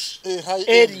posh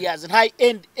areas and high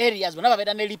end areas bonna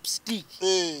babeera ne lipstick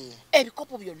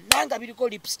ebikopo byonna nga biriko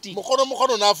lipstick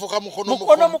mukono nafuuka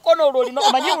mukono olwo olina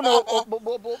omanyi buno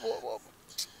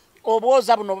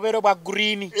obwoza buno bubeera bwa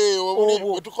green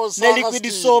obwo ne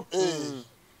liquid soap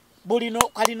bulino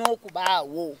kalina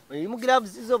okubaawo oli mu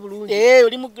gloves zo bulungi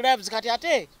oli mu gloves kati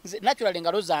ate naturally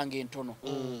engalo zange entono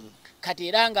kati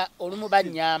era nga olumu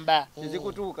bannyamba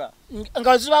zikutuuka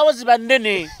nga zibaawo ziba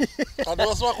nnene kati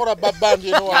basobola babandi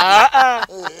eno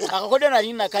akakodde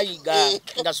nali nakayiga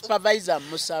nga supervisor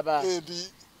musaba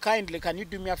kindly can you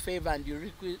do me a favor and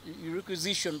you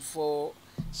requisition for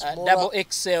double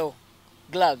XL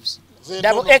gloves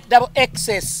double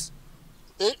XS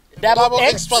double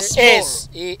extra small.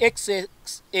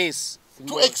 XXS.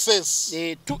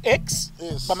 2XS. 2X.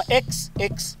 Pama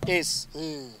XXS.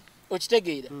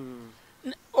 Okitegeera.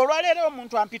 Olwaleero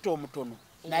omuntu ampita omutono.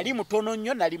 Nali mutono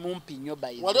nnyo, nali mumpi nnyo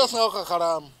bayi. Wali osanga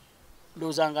kakalaamu.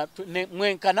 Ndowooza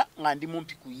mwenkana nga ndi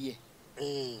mumpi ku ye.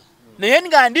 Naye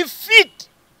nga ndi fit.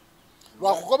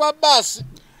 Lwakugoba bbaasi.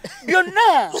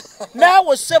 Byonna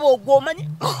naawe ssebo ogw'omanyi.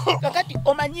 Kakati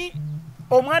omanyi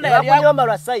omwana yali akunyomba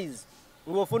lwa size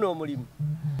ng'ofuna omulimu.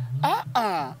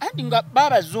 Andi nga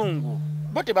babazungu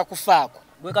bo tebakufaako.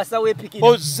 Bwe kasa weepikira.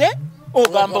 Ozze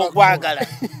ogamba ogwagala.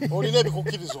 Olina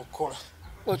ebikukkiriza okukola.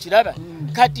 Okiraba?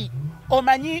 Kati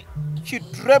omanyi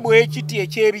kitrebwe ekiti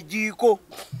ekyebijiiko.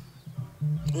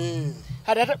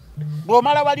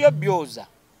 Bw'omala wali obyoza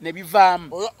ne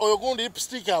bivaamu. Oyo gundi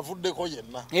lipstick avuddeko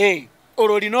yenna.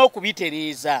 Olwo olina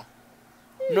okubitereeza.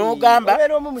 N'ogamba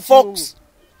Fox.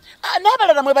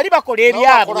 N'abalala mwe bali bakola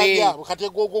ebyabwe.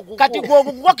 Kati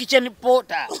gwogugwa kitchen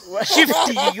porter. Shift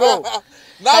yo.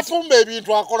 N'afumba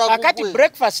ebintu akola gugwe. Akati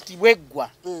breakfast bweggwa.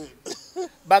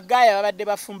 Bagaya babadde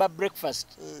bafumba breakfast.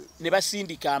 Ne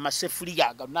basindika amasefuliya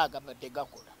ago n'agabadde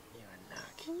gakola.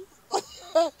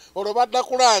 Olwo badda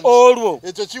kulanja. Olwo.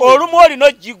 Olumu olina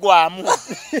ogigwamu.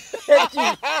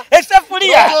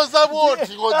 Esefuliya.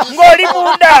 Ng'oli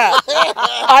munda.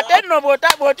 Ate nno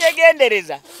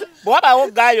bw'otegendereza.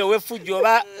 Bw'wabaawo gaayo ow'effujjo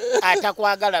oba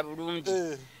atakwagala bulungi.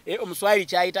 Omuswahili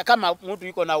kyayita kama muntu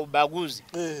yuko na ubaguzi.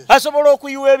 Asobola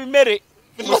okuyiwa ebimere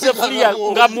mu sefuliya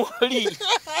nga mwoli.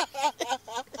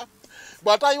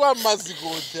 Bw'atayiwa mu mazzi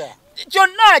gotya.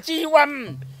 Kyonna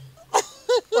akiyiwamu.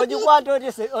 Ogikwata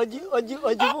otese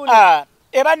ogibula.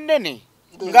 Eba nnene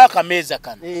ng'akameeza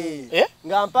kano.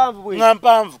 Nga mpanvu bwe. Nga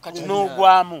mpanvu kati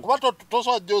n'ogwamu. Kuba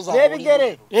tosobola gyoza.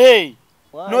 N'ebigere.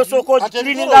 N'osooka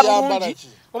ogikirininga bulungi.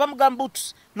 Oba mugamba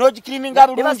boots. N'ogikirininga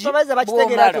bulungi. Nebasupabayiza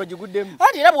bakitegeera ati ogiguddemu.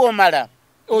 Ati era bw'omala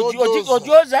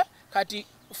ogyoza kati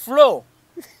flow.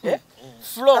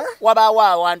 Flow wabaawo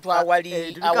awantu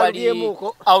awali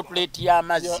outlet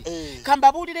y'amazzi.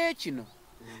 Kambabuulire kino.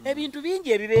 Ebintu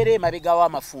bingi ebibeera emabega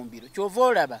w'amafumbiro. Kyova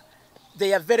olaba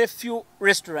there are very few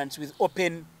restaurants with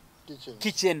open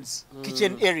kitchens,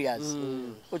 kitchen areas.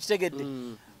 Okitegedde.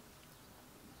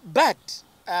 But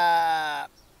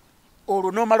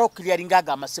olwo n'omala okukiryalinga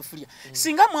ago amasefuliya.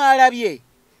 Singa mwalabye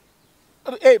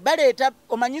baleeta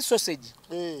omanyi sausage.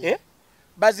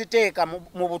 Baziteeka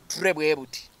mu buture bwe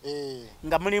buti.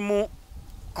 Nga mulimu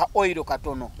ka oil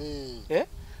katono.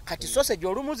 Kati sausage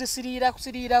olumu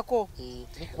zisiriirako.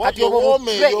 Kati obwo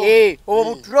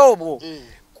buture obwo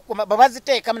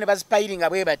babaziteekamu ne bazipayiringa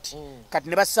bwe bati. Kati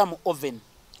ne bassa mu oven.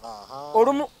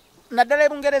 Olumu naddala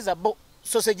Ebungereza bo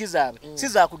sausage zaabwe si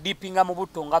za kudipinga mu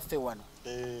butto nga ffe wano.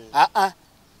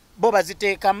 Bo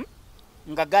baziteekamu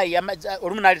nga gayi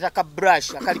olumu n'aleeta ka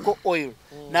brush akaliko oil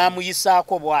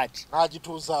n'amuyisaako bw'ati.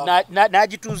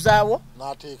 N'agituuzaawo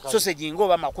sausage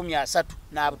ng'oba 30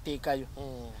 n'abuteekayo.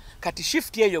 Kati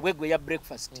shift eyo bwegwe ya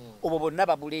breakfast obwo bonna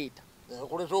babuleeta.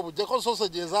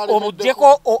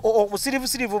 Obugyeko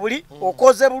obusirivu buli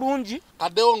okoze bulungi.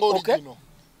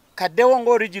 Kaddewo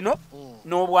ng'original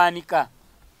n'obwanika.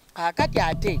 Kaakati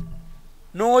ate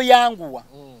n'oyanguwa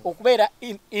okubeera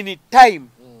in time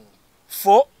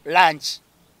for lunch.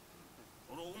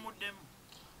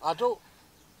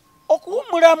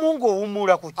 Okuwumulamu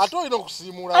ng'owumula ku ki? Ate olina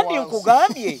okusiimula wansi. Andi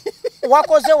nkugambye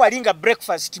wakoze wali nga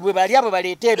breakfast bwe bali abo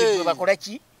baleeta ebintu bwe bakola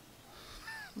ki?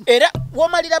 Era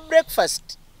womalira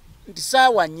breakfast nti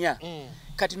saawa 4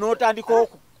 kati n'otandika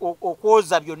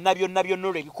okwoza byonna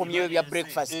olwo ebikomyeyo bya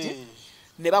breakfast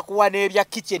ne bakuwa n'ebya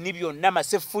kitchen byonna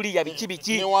amasefuliya biki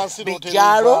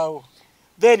bijalo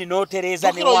then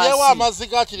n'otereeza ne wansi. Amazzi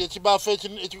gakiri ekibaafu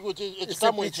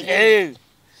ekitamu ekiri.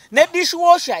 Ne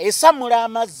dishwasher esamula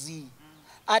amazzi.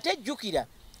 Ate jjukira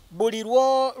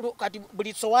kati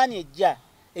buli sowaani ejja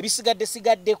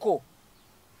ebisigaddeko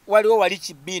waliwo wali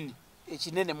kibini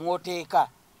ekinene mwoteeka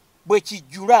bwe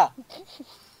kijjula.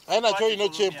 Aye nakyo olina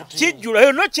kyemputinga. Kijjula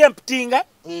yo no kyemputinga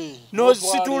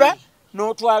n'ozisitula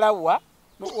n'otwala wa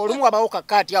olumu wabawo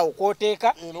kakaati awo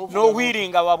kwoteeka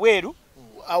n'owhiringa wabweru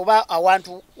oba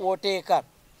awantu woteeka.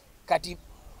 Kati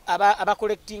aba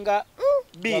collectinga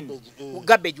bin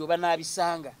garbage oba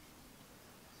n'abisanga.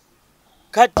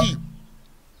 Kati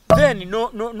then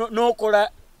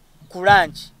n'okola ku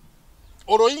lunch.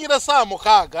 Olwo oyingira saa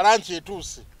 6 lunch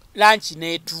etuuse. Lunch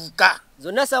n'etuuka.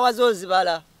 Zonna sawa zo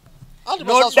zibala.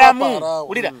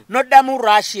 Noddamu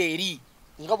rush eri.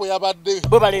 Nga bwe yabadde.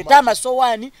 Bwe baleeta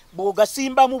amasowaani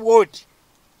bw'ogasimbamu bw'oti.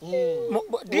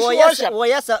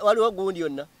 Woyasa waliwo gundi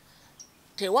yonna.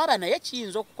 Tewaba naye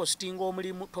kiyinza okukostinga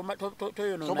omulimu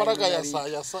toyonoona. Tomalaga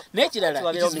yasa.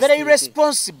 N'ekirala it is very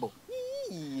irresponsible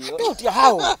Tuti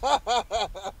hao.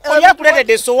 Oya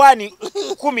kuletedde sowani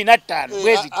 15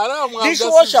 bwezi.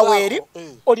 Dishwasher weri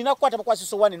olina kwata bakwasi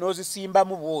sowani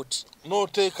nozisimbamu bwoti.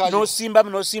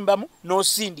 Nosimbamu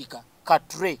nosindika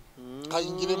katre.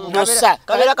 Nosa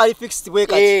kamera kali fixed bwe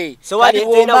kati. Sowani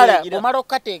tena omala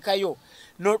okateekayo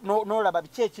nolaba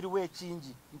biki ekiriwo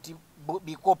ekingi nti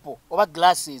bikopo oba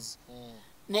glasses.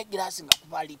 Ne glass nga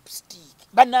kuba lipstick.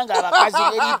 Bannanga abakazi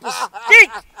ne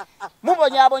lipstick.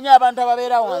 Mubonyabonya abantu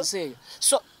ababeera wansi eyo.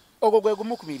 So ogwo gwe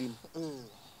gumu ku mirimu.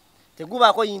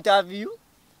 Tegubaako interview.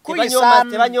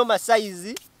 Tebanyoma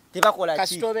size. Tebakola ki.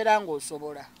 Kasitobera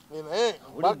ng'osobola.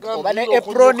 Oba ne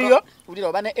apronio. Ulira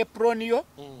oba ne apronio.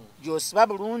 Gyosiba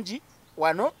bulungi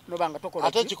wano nobanga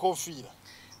tokola ki. Ate kikofiira.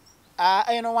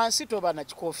 Eno wansi toba na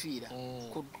kikofiira.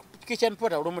 Kitchen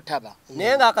porter olumutaba.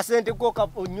 Nenga akasente ko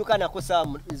kanyuka nako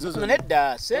samu zozo.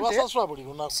 Nedda sente. Basasula buli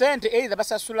lunaku. Sente either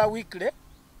basasula weekly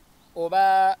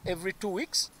oba every 2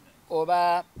 weeks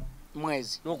oba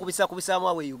mwezi. Nokubisa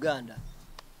mwawe Uganda.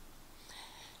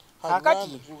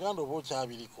 Kakati Uganda obo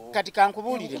kyabiriko. Kati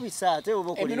kankubulire. Kubisa ate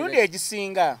obo ko. Emirundi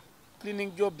egisinga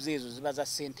cleaning jobs ezo zibaza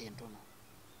sente ntono.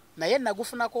 Naye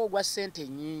nagufunako ogwa sente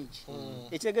nyingi.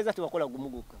 Ekyegeza tewakola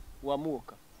gumuguka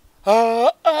wamuoka.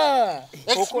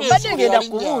 Experience ngenda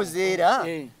kubuuza era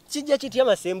kijja kitya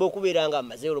Masembe okubeera nga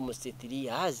amaze almost 3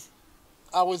 years.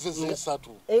 Awezeze 3.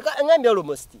 Ngambye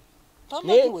almost.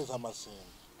 Tanaweza Masembe.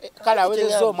 Kala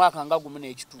awezeze omwaka nga gumu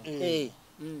n'ekitundu.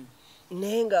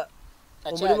 Nenga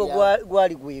omulimu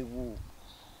gwali gwebu.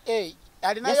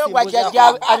 Alinayo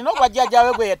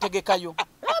gwajjajawe gwe yategekayo.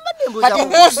 Kati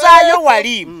nkuzaayo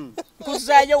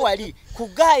wali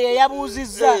kugaaya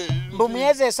yabuuzizza mbu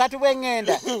myezi 3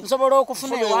 bwengenda nsobola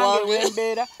okufuna ewange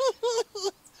wembeera.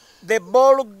 The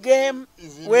ball game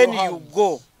when you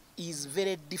go is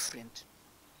very different.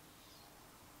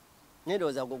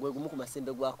 Nedooza gwe gumu ku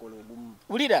Masembe gwakola ogumu.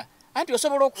 Ulira anti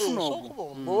osobola okufuna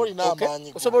ogwo.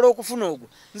 Osobola okufuna ogwo.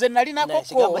 Nze nalinako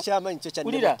ko kyamaanyi kyo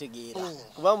kyanne tegeera.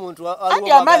 Kuba muntu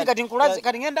aliwo amaanyi kati nkulaze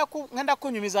kati ngenda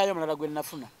kunyumizaayo mulala gwe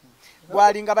nafuna.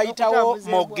 Gwalinga bayitawo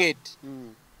Mogate.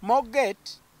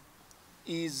 Mogate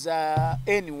is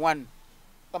N1.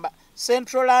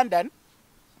 Central London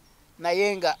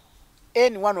naye nga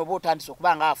N1 oba otandise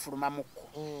okuba nga afuluma mukko.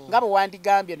 Nga bwe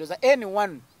wandigambye ndoza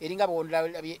N1 eringa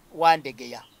bwe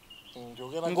wandegeya.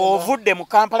 Ng'ovudde mu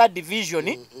Kampala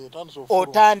division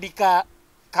otandika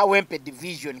Kawempe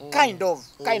division kind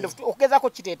of okugezako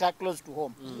kiteeta close to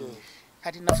home.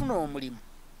 Kati nafuna omulimu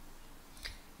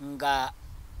nga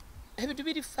ebintu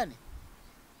biri fane.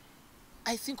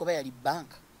 I think oba yali bank.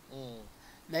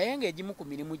 Naye ng'egimu ku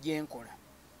mirimu gyenkola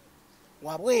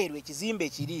wabweru ekizimbe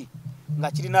kiri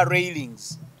nga kirina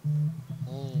railings.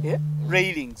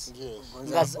 Railings.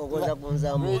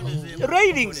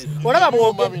 Railings. Olaba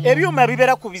ebyuma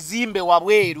bibeera ku bizimbe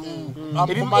wabweru.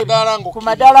 Ku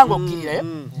madaala ng'okkirira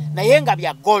naye nga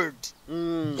bya gold.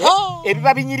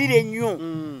 Ebiba binyirira ennyo.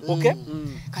 Okay?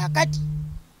 Kakati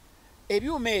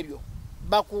ebyuma ebyo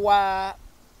bakuwa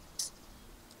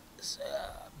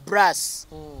brass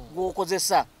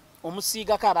gwokozesa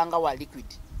omusiigako abanga wa liquid.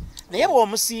 Naye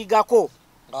bw'omusiigako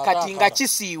kati nga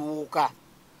kisiiwuuka.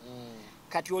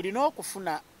 Kati olina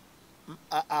okufuna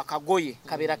akagoye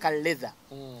kabeera ka leather.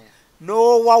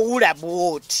 N'owawula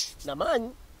bwoti.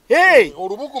 Namaanyi.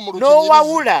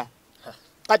 N'owawula.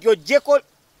 Kati ojjeko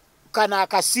kana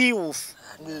akasiiwuufu.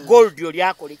 Gold oli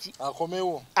akole ki?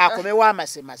 Akomewo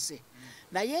amasemase.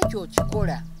 Naye ekyo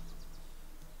okikola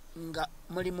nga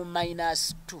muli mu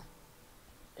 -2.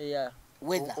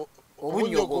 Weather.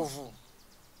 Obunyogovu.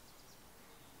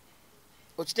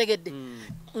 Okitegedde?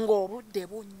 Ng'obudde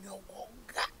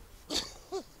bunyogoga.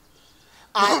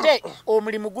 Ate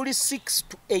omulimu guli 6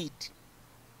 to 8.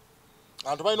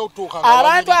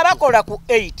 Abantu abakola ku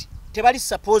 8 tebali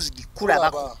supposed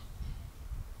kulabako.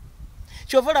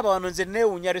 Kyova olaba wano nze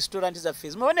neewuunya restaurant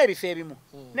zaffe mubona ebifo ebimu.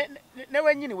 Ne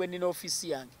wennyini we nnina ofiisi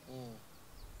yange.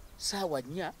 Saawa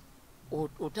 4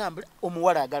 otambula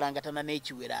omuwala agalangatana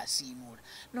n'ekiwera asiimuula.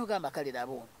 N'ogamba kale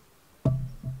laba ono.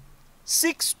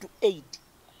 6 to 8.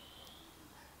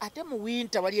 Ate mu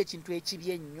winter wali ekintu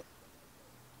ekibi ennyo.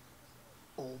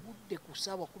 Obudde ku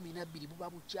ssaawa 12 buba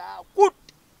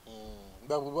bukyakutte.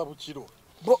 Buba bukiro.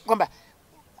 Kwamba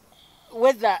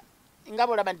whether nga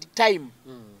bolaba nti time.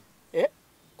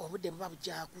 Obudde buba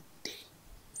bukyakutte.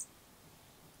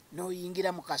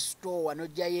 N'oyingira mu kasitoowa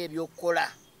n'ojjayo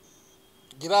ebyokukola.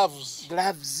 Gloves.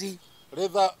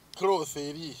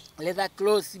 Leather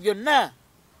cloth byonna.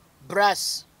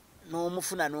 Brass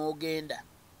n'omufuna n'ogenda.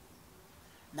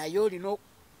 Naye olina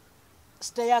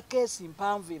staircase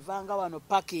mpanvu evanga wano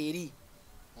paka eri.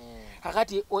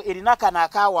 kakati erina kana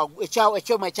akawa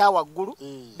ekyoma ekyawaggulu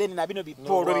then na bino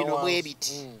bipolo bino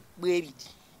bwebiti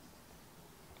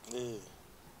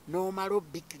nomala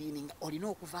big cleaning olina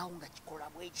okuvaawo nga kikola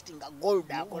bwekiti nga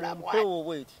gold akola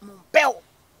mumpewo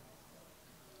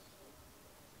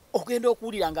ogenda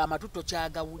okuwulira nga amatuto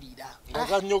kyagawulira nga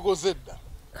ganyogozedda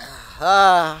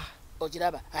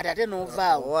okiraba ate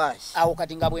novaawo awo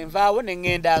kati nga bwenvaawo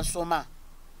neŋŋenda nsoma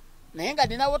naye nga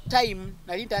ninawo time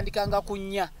nali ntandikanga ku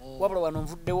 4 wabula wano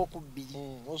nvuddewo ku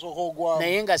 2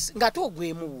 naye nga ate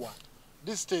ogwemuwa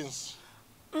distance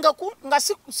nga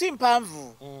si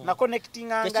mpanvu na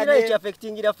connectinganga tekira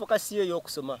ekyaffectingira focus yo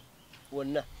y'okusoma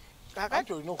wonna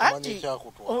kakati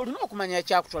olina okumanya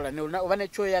ekyakutwala oba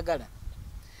nekyoyagala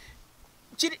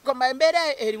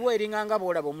embeera eriwo eringanga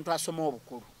bwolaba omuntu asoma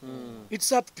obukulu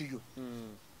it's up to you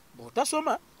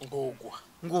bw'otasoma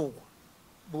ng'ogwa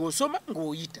bw'osoma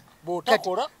ng'oyita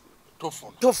bw'otakola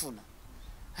tofuna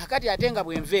akati ate nga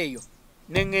bwenva eyo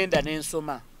neŋŋenda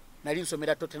n'ensoma nali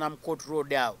nsomera Tottenham Court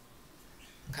Road awo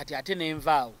kati ate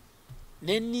nenvaawo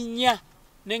neninya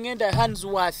neŋŋenda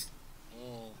Handsworth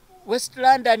West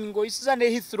London ng'oyisiza ne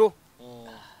Heathrow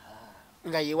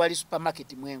nga yewali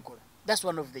supermarket mwenkola. That's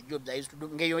one of the jobs I used to do.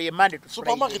 Ngeyo ye Monday to Friday.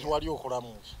 Supermarket wali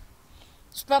okolamu.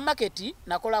 Supermarket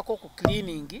nakolako ku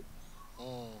cleaning.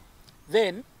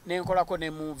 Then nenkolako ne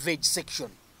mu veg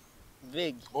section.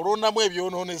 Veg. Olondamu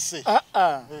ebyononese.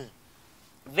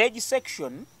 Veg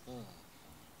section.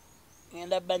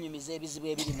 Ngenda banyumiza ebizibu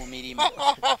ebiri mu mirimu.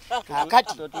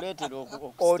 Kakati tuleetera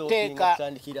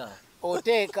okutandikira.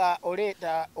 Oteeka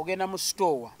oleta ogenda mu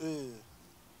store.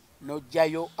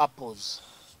 Nojjayo apples.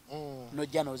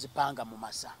 Nojja nozipanga mu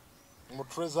masa. Mu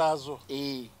trezazo.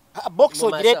 Box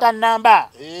ogireta namba.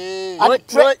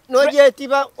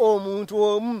 Nojetiba omuntu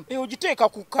omu. Ogiteeka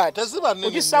ku kati.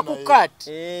 Ogisa ku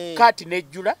kati. Kati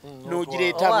nejjula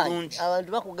nogireta bulungi.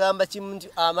 Abantu bakugamba kimu nti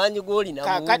amaanyi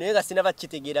g'olina mu naye nga sinaba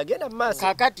kitegeera genda mu maaso.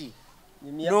 Kakati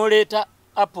noleta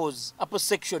apples, apple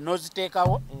section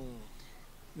noziteekawo.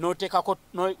 Noteekako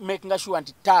making sure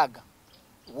nti tag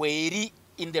weeri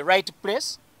in the right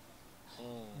place.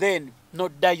 Then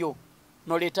noddayo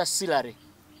noleta celery,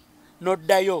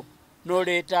 noddayo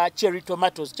noleta cherry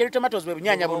tomatoes. Cherry tomatoes bwe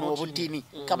bunyanya buno obutini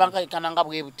kabanga kananga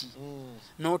bwe buti.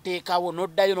 Noteekawo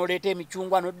noddayo noleta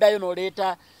emichungwa, noddayo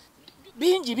noleta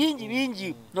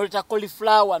bingi noleta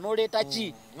cauliflower, noleta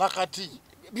chi nakati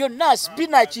byonna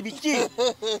spinach biki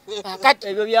akati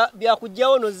ebyo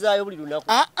byakujjawo nozaayo buli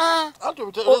lunaku.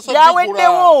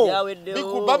 Byaweddewo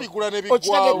bikuba bigula ne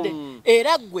bigwawo.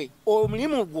 Era gwe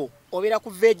omulimu gwo obeera ku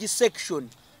veg section.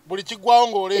 Buli kigwawo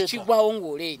ng'oleeta. Ekigwawo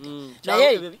ng'oleeta.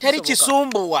 Naye teri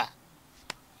kisumbuwa.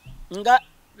 Nga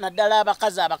naddala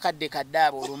abakazi abakadde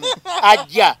abo olumu.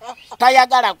 Ajja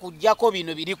tayagala kujjako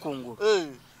bino biri kungulu.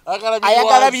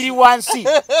 Ayagala biri wansi.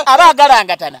 Aba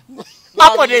agalangatana.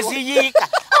 Apo neziyiika.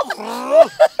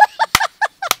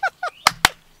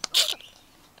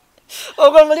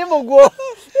 Ogwo mulimu gwo.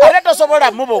 Ate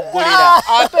tosobola muboggolera.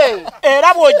 Ate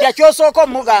era bw'ojja kyosooka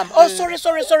omugamba. Oh, sorry. Just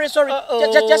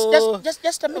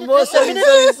a minute. Sorry,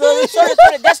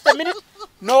 just a minute.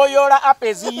 N'oyoola apo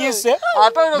eziyise.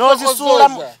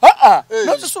 N'ozisuulamu.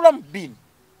 N'ozisuulamu bin.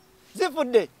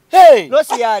 Zifudde.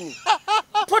 N'osiyani.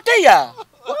 Poteya.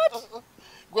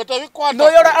 Gwe tabikwata.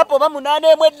 N'oyoola apo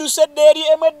bamunaana emwedduse eddeeri.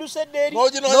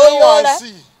 N'oyoola.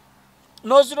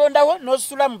 N'ozirondawo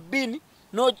n'ozisuulamu bin.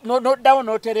 Noddawo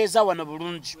notereza wano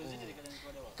bulungi.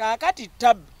 Kakati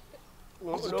tab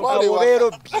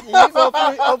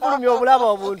opulumya obulaba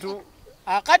obuntu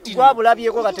akati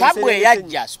twabulabyeko tabwe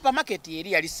yajja supermarket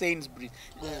eri yali Sainsbury.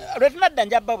 Lwetunadda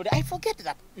njabba buli I forget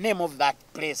the name of that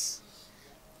place.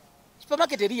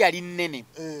 Supermarket eri yali nnene.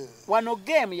 Wano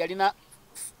game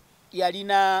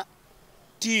yalina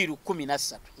tiiru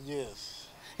 13. Yes.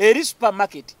 Eri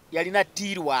supermarket yalina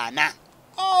tiiru 4.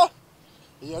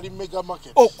 Yali mega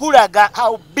market. Okulaga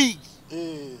how big.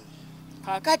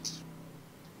 Kakati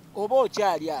oba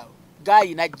okyali awo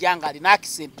gayi najjanga alina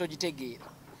accent togitegeera.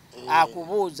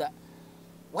 Akubuuza,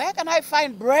 where can I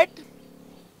find bread?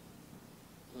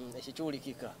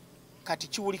 Ekikiwulikika. Kati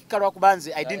kiwulikika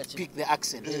lwakubanze I didn't pick the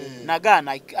accent.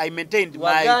 Nagana I maintained my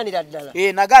waganira ddala.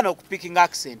 Nagana okupicking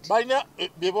accent. Balina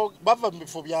bava mu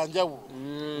bifo byanjawulo.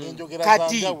 Enjogera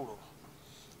zanjawulo.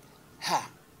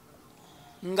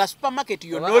 Nga supermarket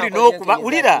yonoli n'okuba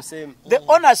ulira the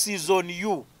onus is on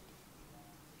you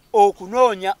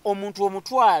okunoonya omuntu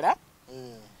omutwala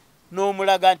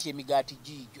n'omulaga nti emigaati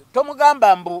giijo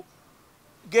tomugamba mbu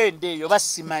genda eyo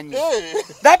basimanyi.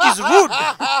 That is rude.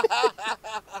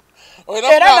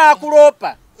 Era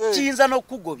n'akuloopa kiyinza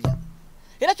n'okukugobya.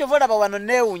 Era kyova olaba wano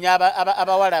neewuunya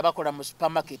abawala abakola mu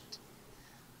supermarket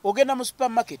ogenda mu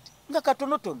supermarket nga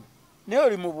katonotono naye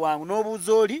oli mu bwangu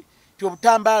n'obuuza oli ti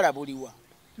obutambaala buliwa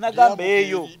nagamba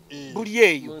eyo buli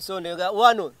eyo nsonga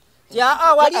wano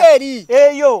wali eri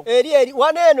eyo eri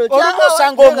wano eno olumu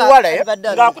osanga omuwala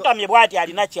ng'akutamye bw'ati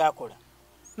alina kyakola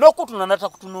n'okutuna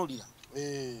natakutunuulira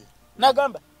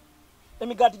nagamba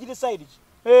emigaati giri sayidi ki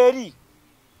eri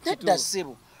nedda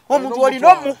ssebo omuntu olina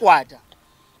omukwata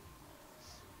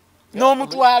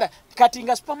n'omutwala kati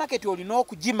nga supermarket olina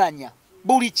okugimanya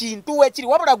buli kintu wekiri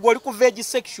wabula gwe oli ku veg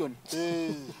section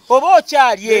oba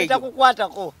okyali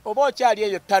eyo oba okyali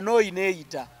eyo tanoyi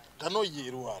neeyita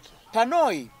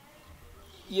tanoyi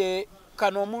ye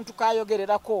kano omuntu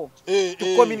kayogererako to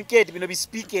communicate bino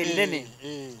bispeak erinene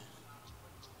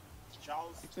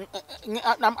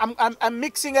I'm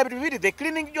mixing everything, the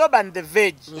cleaning job and the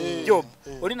veg job.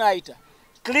 Olina ayita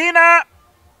cleaner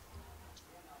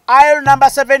aisle number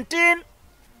 17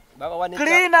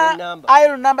 cleaner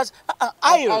aisle numbers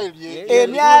aisle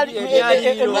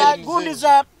gundi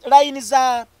za line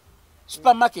za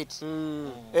supermarket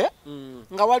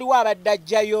nga waliwo abadde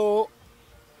ajjayo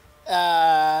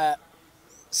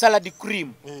salad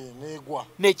cream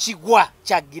nekigwa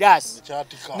kya girasi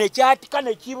nekyatika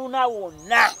nekibuna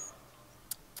wonna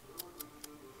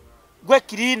gwe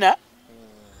kirina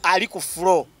ali ku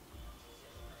floor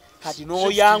kati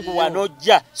n'oyanguwa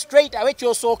n'ojja straight awe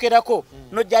kyosookerako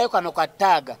n'ojjayo kano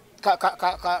kataaga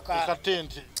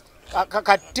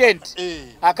katent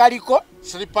akaliko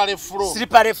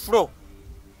slippery floor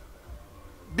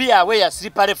biawe ya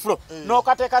slippery floor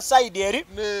n'okateeka side eri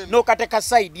n'okateeka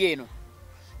side eno.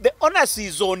 The onus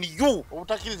is on you.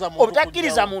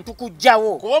 Obutakiriza muntu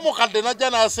kujjawo. Kuba mukadde najja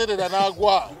n'aserera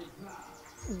n'agwa.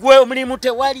 Gwe omulimu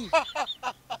tewali.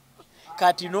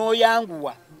 Kati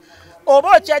n'oyanguwa.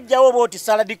 Oba okyajjawo oba oti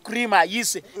salad cream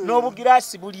ayise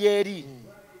n'obugiraasi buli eri.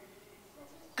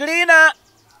 Cleaner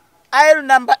aisle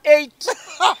number 8.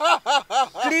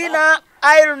 Cleaner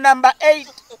aisle number 8.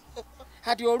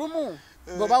 Kati olumu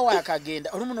bw'oba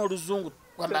waakagenda olumu n'oluzungu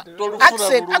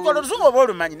accent oluzungu oba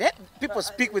olumanyi ne people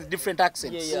speak with different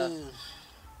accents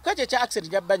kakye kya accent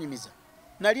njabanyumiza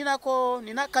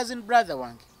nina cousin brother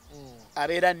wange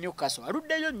abeera Newcastle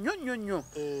aluddeyo nnyo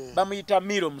bamuyita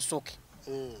Miro Musoke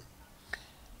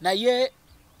naye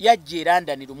yajja e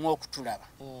London lumu okutulaba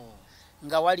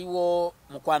nga waliwo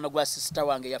mukwano gwa sister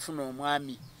wange yafuna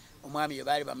omwami ye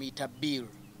baali bamuyita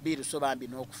Bill so bambi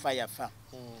n'okufa yafa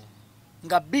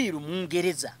nga Bill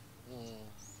Mungereza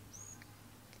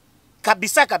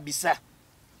kabisa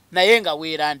naye nga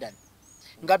we London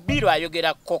nga Bill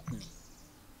ayogera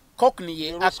Cockney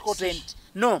ye accent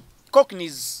no Cockney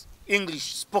is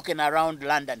English spoken around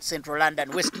London, Central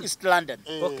London, East London.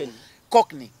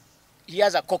 Cockney he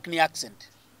has a Cockney accent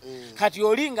kati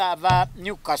olinga ava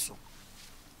Newcastle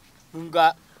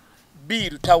nga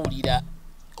Bill tawulira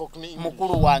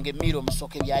mukulu wange Miro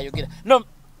Musoke byayogera no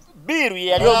Bill ye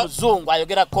yali omuzungu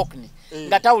ayogera Cockney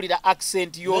nga tawulira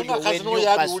accent yoyo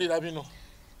Newcastle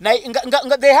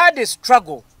nga they had a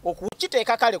struggle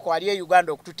okukiteeka kale kwali e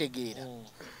Uganda okututegeera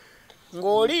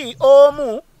ng'oli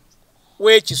omu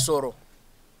w'ekisoro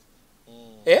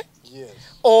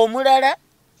omulala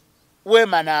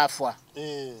w'emanaafwa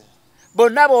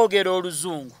bonna boogera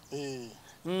oluzungu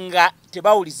nga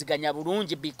tebawuliziganya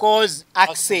bulungi because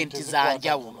accent za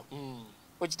njawulo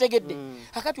okitegedde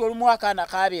akati olumu akaana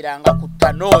kaabeeranga ku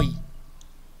tanoyi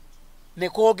ne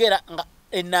koogera nga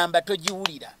ennamba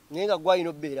togiwulira naye nga gwalina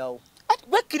obbeerawo ati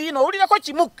gwe kirina owulirako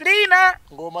kimu kirina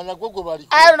ng'omanya gwe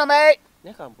baliko naye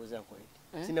kampoza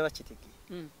nkolete sinaba kitegee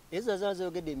ezo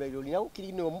zazayogedde emiriro olinawo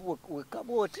kirina omu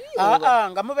wekaboti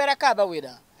nga mubeerako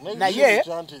abawera naye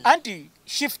anti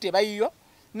shift ebayiyo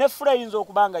ne fula eyinza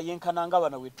okuba nga yenkananga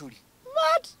bano we tuli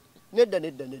nedda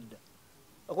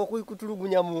ako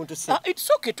kutulugunya muntu se it's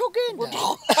okay togenda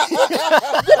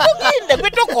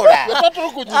gwe tokola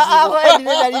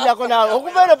nalindako nawe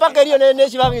okubeera paka eriyo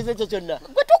n'ekibangizo ekyo kyonna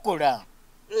gwe tokola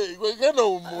genda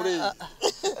omule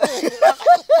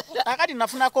akati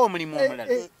nafunako omulimu omulala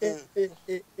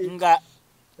nga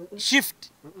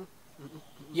shift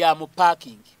ya mu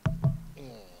parking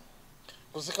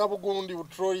kusika bugundi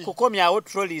butroli kukomyawo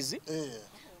trolleys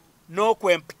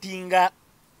n'okwemputinga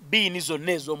biini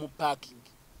zonna ez'omu parking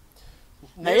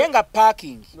naye nga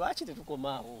parking lwaki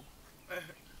tetukomaawo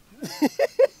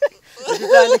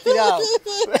tutandikirawo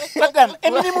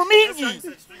emirimu mingi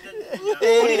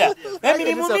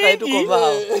emirimu mingi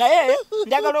naye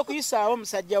njagala okuyisaawo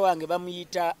omusajja wange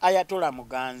bamuyita Ayatola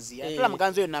Muganzi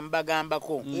oyo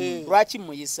namubagambako lwaki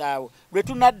muyisaawo lwe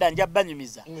tunadda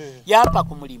njabanyumiza yampa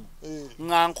ku mulimu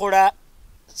nga nkola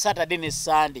Saturday ne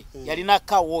Sunday yalina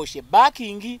car wash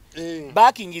parking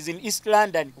is in East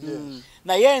London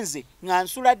na yenze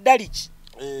ngansula Dulwich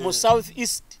mu South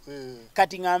East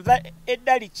kati nganva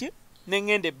Dulwich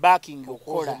nengende parking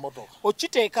okola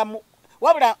okiteeka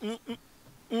wabula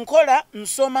nkola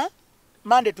nsoma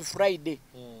Monday to Friday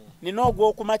nina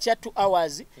ogw'okumakya 2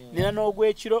 hours nina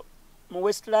n'ogw'ekiro mu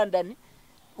West London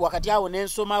wakati awo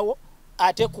nensomawo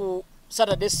ate ku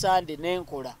Saturday Sunday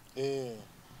nenkola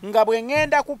nga bwe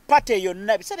ngenda ku party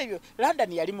yonna bisale byo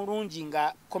London yali mulungi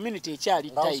nga community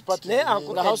ekyali tight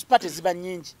nga house party ziba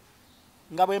nyingi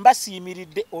nga bwe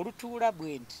mbasiimiridde olutuula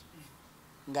bwendi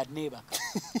nga nebaka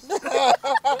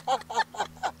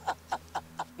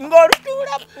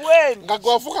ng'olutuula bwendi nga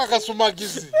gwafuka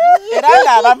akasumagizi era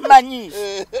ng'abamanyi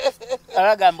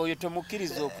abagamba oyo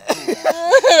tomukkiriza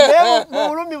okutuula mu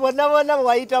bulumi bonna bonna bwe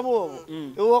wayitamu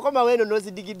obwo okoma weno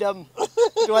n'ozidigiddamu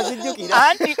tewazijjukira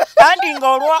anti nga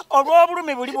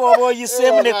olw'obulumi buli bw'oba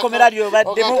oyiseemu n'ekkomera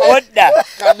ly'obaddemu odda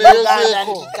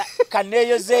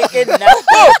kaneeyozeeko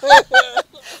ennako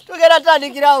tugenda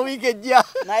tandikirawo wiiki ejja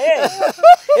naye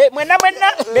mwenna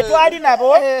be twali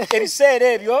nabo ebiseera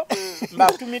ebyo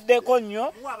mbakutumiddeko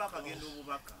nnyo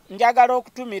njagala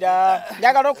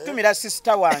okutumira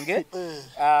sister wange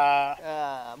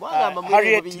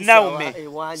Harriet Naume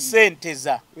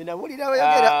Senteza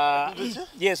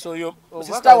yes oyo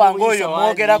sister wange oyo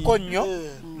mwogerako nnyo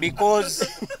because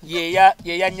ye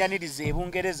yanyaniriza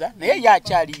Ebungereza naye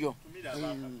yakyaliyo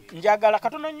njagala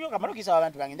katono nnyo kamalukisa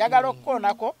abantu bange njagala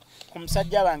okukoonako ku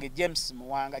musajja wange James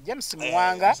Muwanga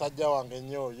musajja wange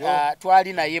nnyo oyo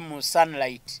twali naye mu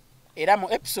Sunlight era mu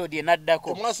episode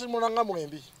enaddako mwasimulanga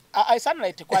mwembi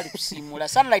Sunlight kwali kusimula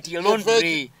Sunlight ye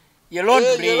laundry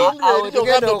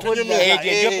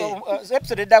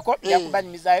episode eddako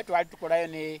yakubanyumizaayo twali tukolayo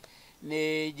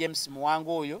ne James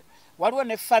Muwanga oyo waliwo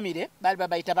ne family bali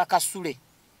babayita bakasule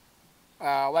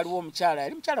waliwo omukyala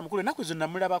yali mukyala mukulu ennaku zonna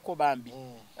mulabako bambi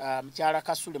mukyala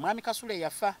Kasule mwami Kasule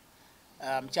yafa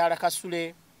mukyala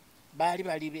Kasule baali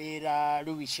balibeera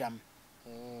Lewisham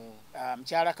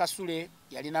mukyala Kasule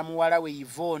yalina muwala we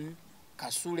Yvonne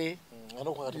Kasule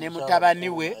ne mutabani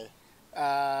we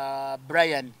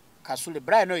Brian Kasule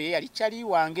Brian oyo yali kyali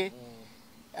wange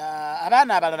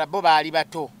abaana abalala bo baali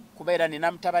bato kubeera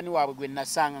nina mutabani waabwe gwe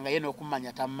nasanga nga ye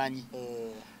n'okumanya tamumanyi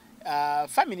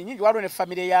family nyingi waliwo ne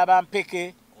family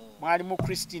y'abampeke mwalimu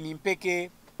Christine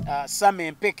Mpeke Sam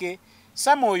Mpeke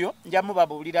Sam oyo njamu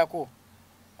babuulirako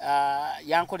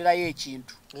yankolerayo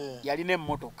ekintu yalina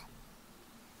emmotoka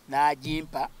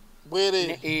n'agimpa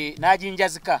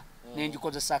n'aginjazika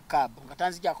n'engikozesa cab nga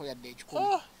tanzijako yadde ekikumi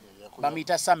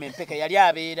bamuyita Sam Mpeke yali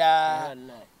abeera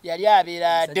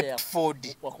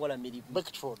Deptford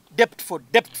DEP Ford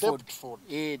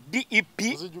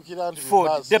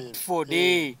Deptford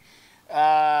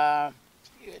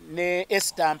ne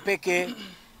Esther Mpeke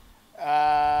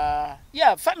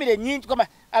family nyingi kama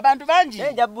abantu bangi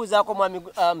njabuuzaako mwami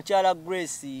mukyala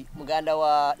Grace muganda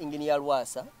wa Engineer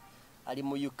Lwasa ali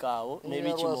mu UKAO ne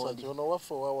Richmond ono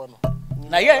waffe wawano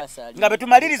naye nga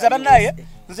betumaliriza bannaye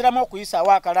nziramu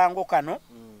okuyisaawo akalango kano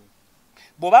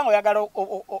bw'obanga oyagala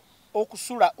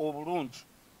okusula obulungi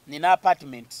nina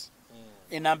apartments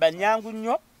enamba nyangu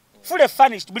nnyo fully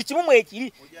furnished buli kimu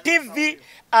mwekiri TV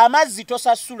amazzi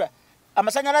tosasula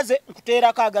amasanyalaze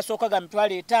nkuteerako agasooka ga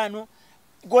 $5,000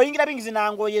 goyingira bingizi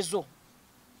nangoyezo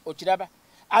okiraba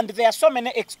and there are so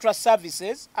many extra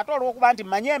services ate olw'okuba nti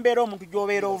manye embeera omuntu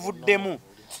gy'obeera ovuddemu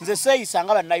nze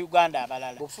seeyisanga bannayuganda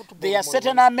abalala there are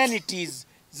certain amenities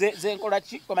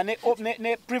zenkolaki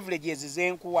ne privileges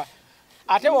zenkuwa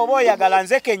ate bw'oba oyagala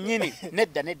nze kennyini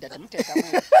nedda temuteekamu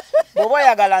bw'oba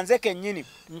oyagala nze kennyini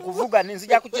nkuvuga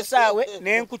nzija ku kisaawe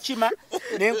nenkukima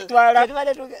nenkutwala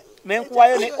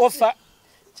nenkuwayo ne offer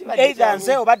either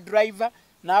nze oba driver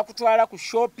n'akutwala ku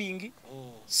shopping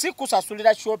si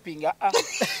kusasulira shopping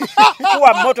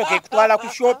kuwa motoka ekutwala ku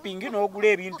shopping n'ogula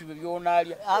ebintu byo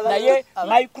byonaalya naye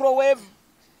microwave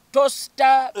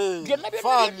toaster byonna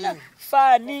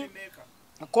fani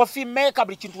coffee maker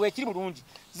buli kintu wekiri bulungi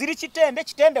ziri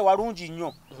kitende walungi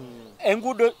nnyo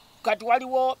enguudo kati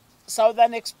waliwo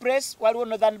Southern Express waliwo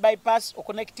Northern Bypass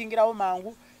oconnectingirawo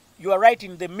mangu you are right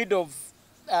in the middle of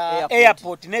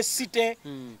airport ne city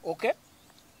okay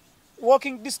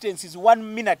walking distance is 1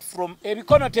 minute from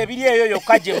ebikono tebiri eyo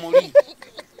yokka gye muli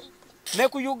ne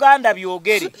ku Uganda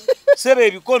byogere sebe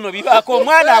ebikono bibako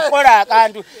omwana akola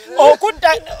akantu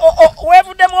okutta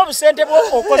weevuddemu obusente bwo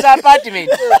okoza apartment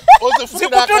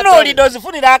zikutunuulidde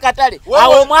ozifunira akatale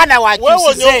awo omwana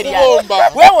wakyusizeerya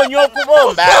weewonya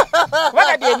okubomba kuba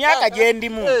kati emyaka gye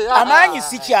ndimu amaanyi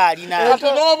sikyalina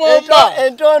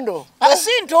entondo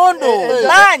si ntondo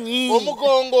maanyi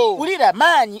omugongo wulira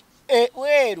maanyi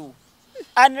weeru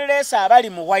unless abali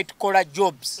mu white collar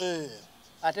jobs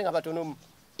ate nga batonomu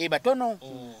batono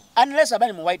unless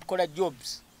abali mu white collar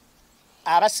jobs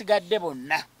abasigadde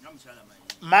bonna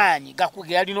maanyi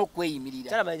gakuyalina okweyimirira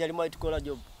kyalamanyi ali mu white collar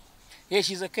job. Yeah,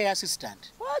 she's a care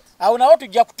assistant. What? Awo nawo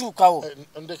tujja kutuukawo.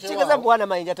 Kigeza bwana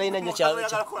mayinja talina nnyo kyalo.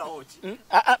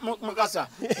 Mukasa.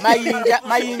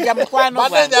 Mayinja mukwano gwa.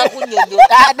 Badenya kunyonyo.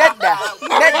 Nedda.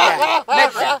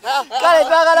 Kale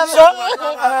twagala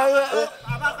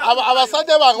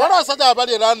abasajja bange waliwo abasajja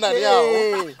abali London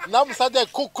awo namusajja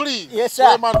Kukuli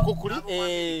Suleiman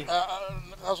Kukuli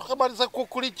asooka maliza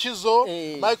Kukuli Kizo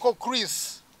Michael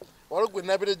Chris waliwo gwe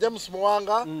nabire James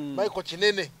Muwanga Michael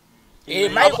Kinene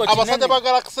abasajja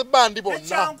bagala kusebandi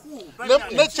bonna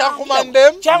ne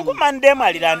Kyankumandem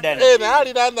ali London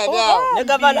ali London awo ne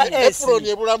Gavana S Efron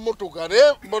ebula mutuka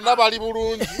ne bonna bali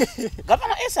bulungi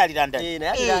Gavana S ali London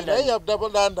naye abdabo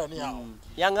London awo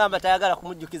yangamba tayagala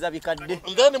kumujjukiza bikadde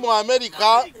then mu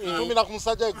America ntumira ku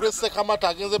musajja Grace Kamata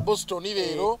agenze Boston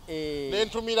leero ne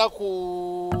ntumira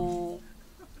ku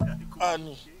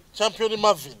Champion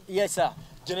Marvin yes sir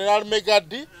General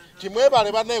Megadi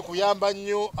timwebale bane kuyamba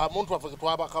nnyo omuntu waffe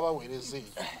twabaka baweereze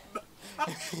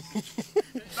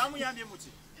bamuyambye muti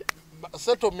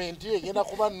settlement egenda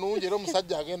kuba nnungi era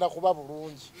omusajja agenda kuba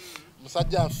bulungi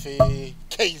musajja affe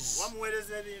case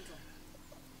wamuweereza ebintu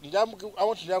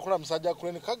awonti nyakola musajja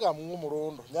kuleni kagamu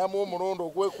omulondo nyamu omulondo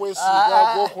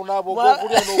ogwekwesiga ogwokunaba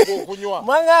ogwokulya n'ogwokunywa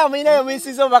mwanga mwinayo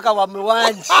muyisiza obubaka bwammwe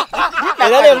wangi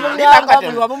era ne mungamba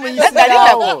buli wamu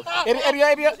muyisirawo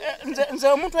ebyo nze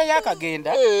omuntu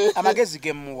eyakagenda amagezi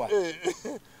gemmuwa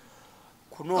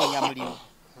kunoonya mulimu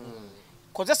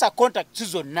kozesa contact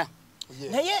zonna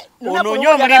naye onoonya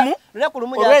omulimu lunaku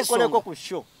lumu yakoleko ku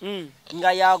show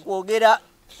nga yakwogera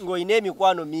ng'olina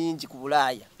emikwano mingi ku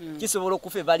Bulaaya kisobola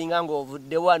okufa balinga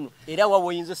ng'ovudde wano era wawe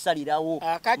oyinza osalirawo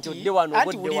nti odde wano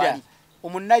obudde wali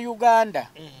omunnayuganda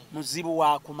muzibu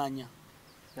wa kumanya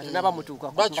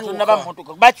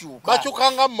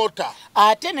bakyukanga mota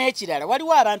ate n'ekirala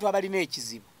waliwo abantu abalina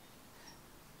ekizibu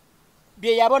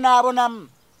bye yabonaabonamu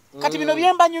kati bino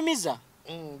byembanyumiza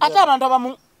ate abantu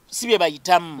abamu si bye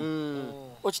bayitamu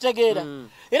okitegeera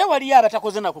era waliyo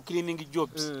abatakoze na ku cleaning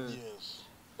jobs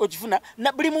okifuna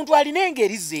buli muntu alina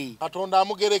engeri ze Katonda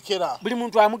amugerekera buli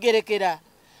muntu amugerekera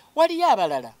waliyo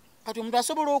abalala kati omuntu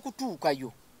asobola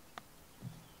okutuukayo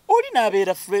oli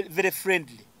n'abeera very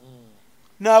friendly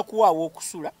n'akuwaawo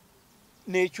okusula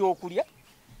n'ekyokulya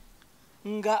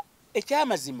nga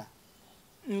ekyamazima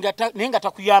naye nga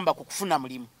takuyamba ku kufuna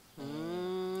mulimu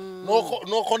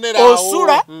n'okoneraawo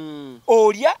osula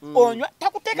olya onywa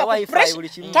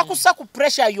takusa ku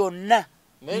pressure yonna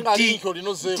nenga link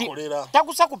olino zekolera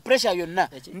takusa ku pressure yonna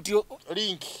nti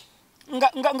link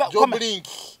job link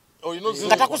olino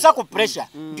nga takusa ku pressure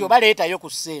nti obaleetayo ku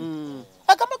ssente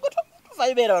akama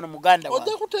tuvayo wano muganda wa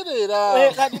ojja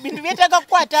kutereera kati bintu byetaaga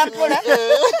kukwata mpola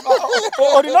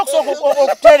olina okusooka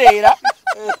okutereera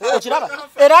okiraba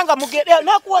era nga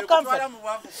nakuwa comfort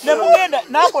ne mugenda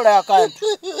nakola akantu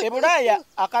Ebulaya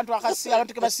akantu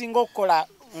abantu ke basinga okukola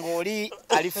ng'oli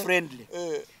ali friendly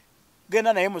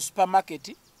genda naye mu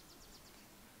supermarket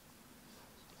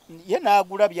ye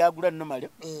naagula byagula nomale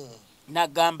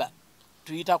nagamba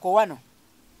tuyitako wano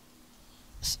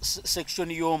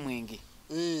section y'omwenge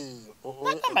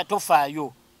nagamba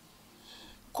tofaayo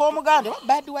k'omuganda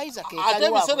badwaiza ate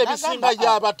ebiseera ebisinga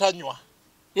y'abatanywa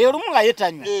olumu nga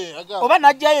yetanywa oba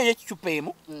najjayo yekicupa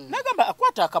emu nagamba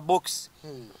akwata akabokisi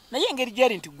naye engeri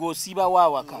gyeri nti gwosiiba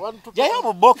waawaka jayo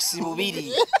obubokisi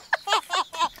bubiri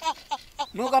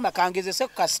nogamba kangezese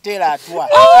ku kasiteera atwa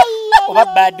oba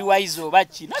badwaiza oba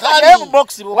ki naye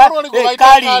obubokisi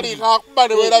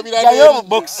jayo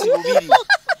obubokisi bubiri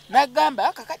nagamba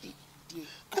akakati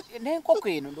n'enkoko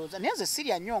eno ndowooza naye nze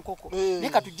sirya nnyo nkoko naye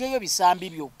katugjeyo bisambi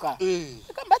byokka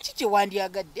nagamba ki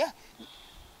kyewandyagadde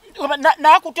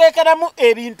nakuteekeramu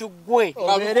ebintu gwe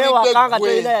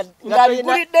nga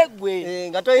bigulidde gwe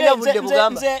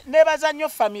nze nebaza nnyo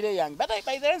famire yange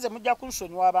bayizayo nze mujja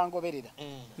kunsonyiwa abangoberera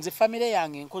nze famire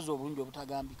yange nkoze obulungi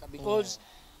obutagambika because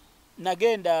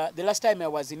nagenda the last time I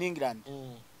was in England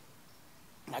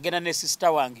nagenda ne sister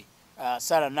wange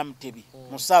Sara Namutebi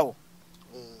musawo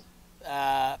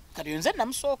kati nze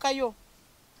namusookayo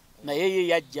naye ye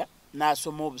yajja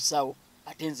n'asoma obusawo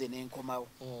ate nze n'enkomawo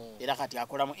era kati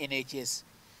akola mu NHS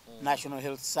National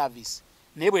Health Service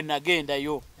naye bwe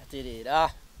nagendayo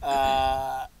yatereera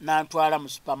nantwala mu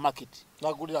supermarket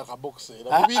nagulira akabox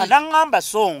era anangamba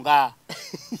songa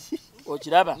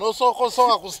okiraba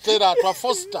nosokosonga ku Stella twa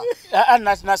Foster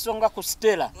nasonga ku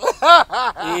Stella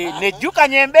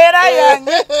nejjukanya embeera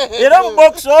yange era mu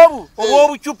box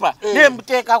obw'obucupa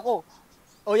nembuteekako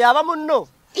oyo aba munno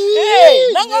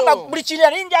nangamba buli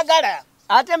kiri njagala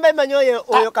ate mbemanyi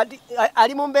oyo kati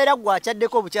ali mu mbeera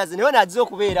gwakyaddeko obukyazi naye nazze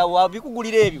okubeera wa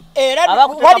bikugulira ebyo era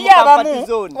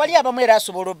wali abamu era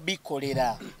asobola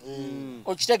obbikolera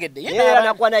okitegedde era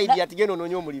nakwa naidi atigenda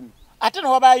onoonya omulimu ate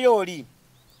newabaayo oli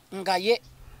nga ye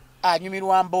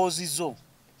anyumirwa mboozi zo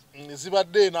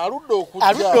zibadde eno aludde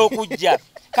okujja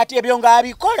kati ebyo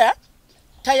ng'abikola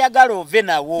tayagala ove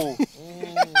nawo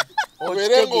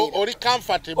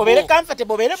obeere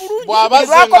comfortable obeere bulungi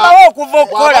lwakomawo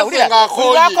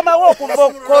okuva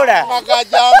okukola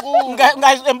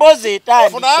nga emboozi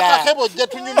etandika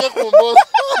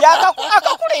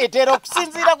akakuleetera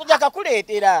okusinziira kujja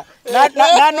kakuleetera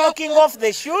na knocking off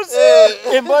the shoes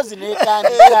emboozi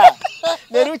netandika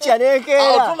nerukya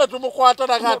nekeera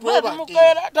tumukwata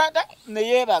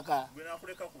neyeebaka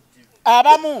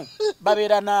abamu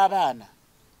babeera n'abaana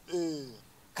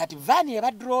kati vaani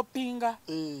ebadropinga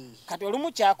kati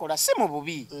olumu kyakola si mu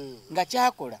bubi nga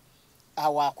kyakola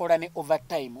awo akola ne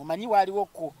overtime omanyi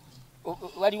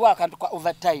waliwo akantu ka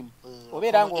overtime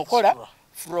obeera ng'okola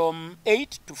from 8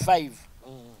 to 5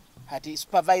 kati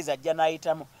supervisor ajja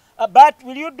n'ayitamu but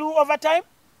will you do overtime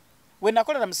we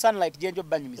nakolera mu sunlight gyenjo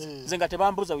banyumiza nze nga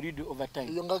tebambuuza will you do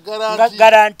overtime nga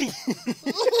garanti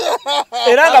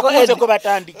era nga kuze ko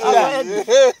batandikira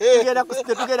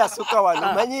tugenda suka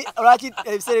wano manyi lwaki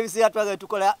ebiseera ebiseera twaga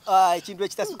tukola ekintu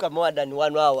ekitasuka more than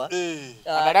 1 hour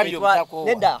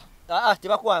nedda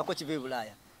tebakuwanko kiva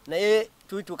Ebulaya naye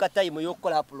tuituuka time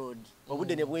y'okukola upload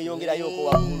obudde ne bweyongerayo oko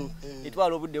waggulu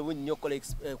etwala obudde bungi nnyo okukola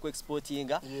ku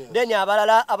exportinga then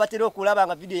abalala abatera okulaba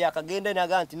nga video yakagenda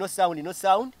naga nti no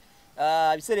sound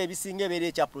biseera ebisinga ebeera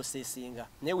ekya processinga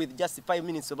naye with just 5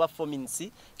 minutes oba 4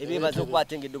 minutes ebeebaza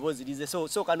okukwata ng'eddoboozi lize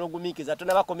sooka n'ogumiikiza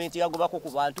tonaba komenti yagobako ku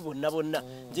bantu bonna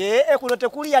nje kuno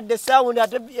tekuli yadde sound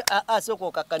ate asooka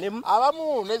okakkanemu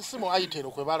abamu n'esimu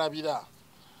ayitero kwe balabira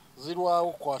zirwawo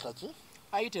okukwata ki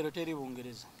ayitero teri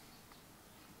Bungereza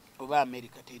oba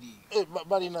America teriyo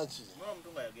balina ki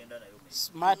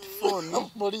smartphone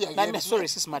sorry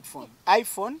si smartphone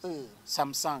iPhone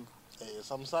Samsung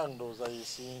ndowooza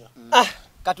yesinga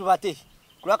katubate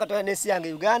kulwakatola n'ensi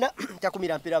yange Uganda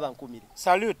kyakumira mpira bankumire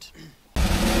salute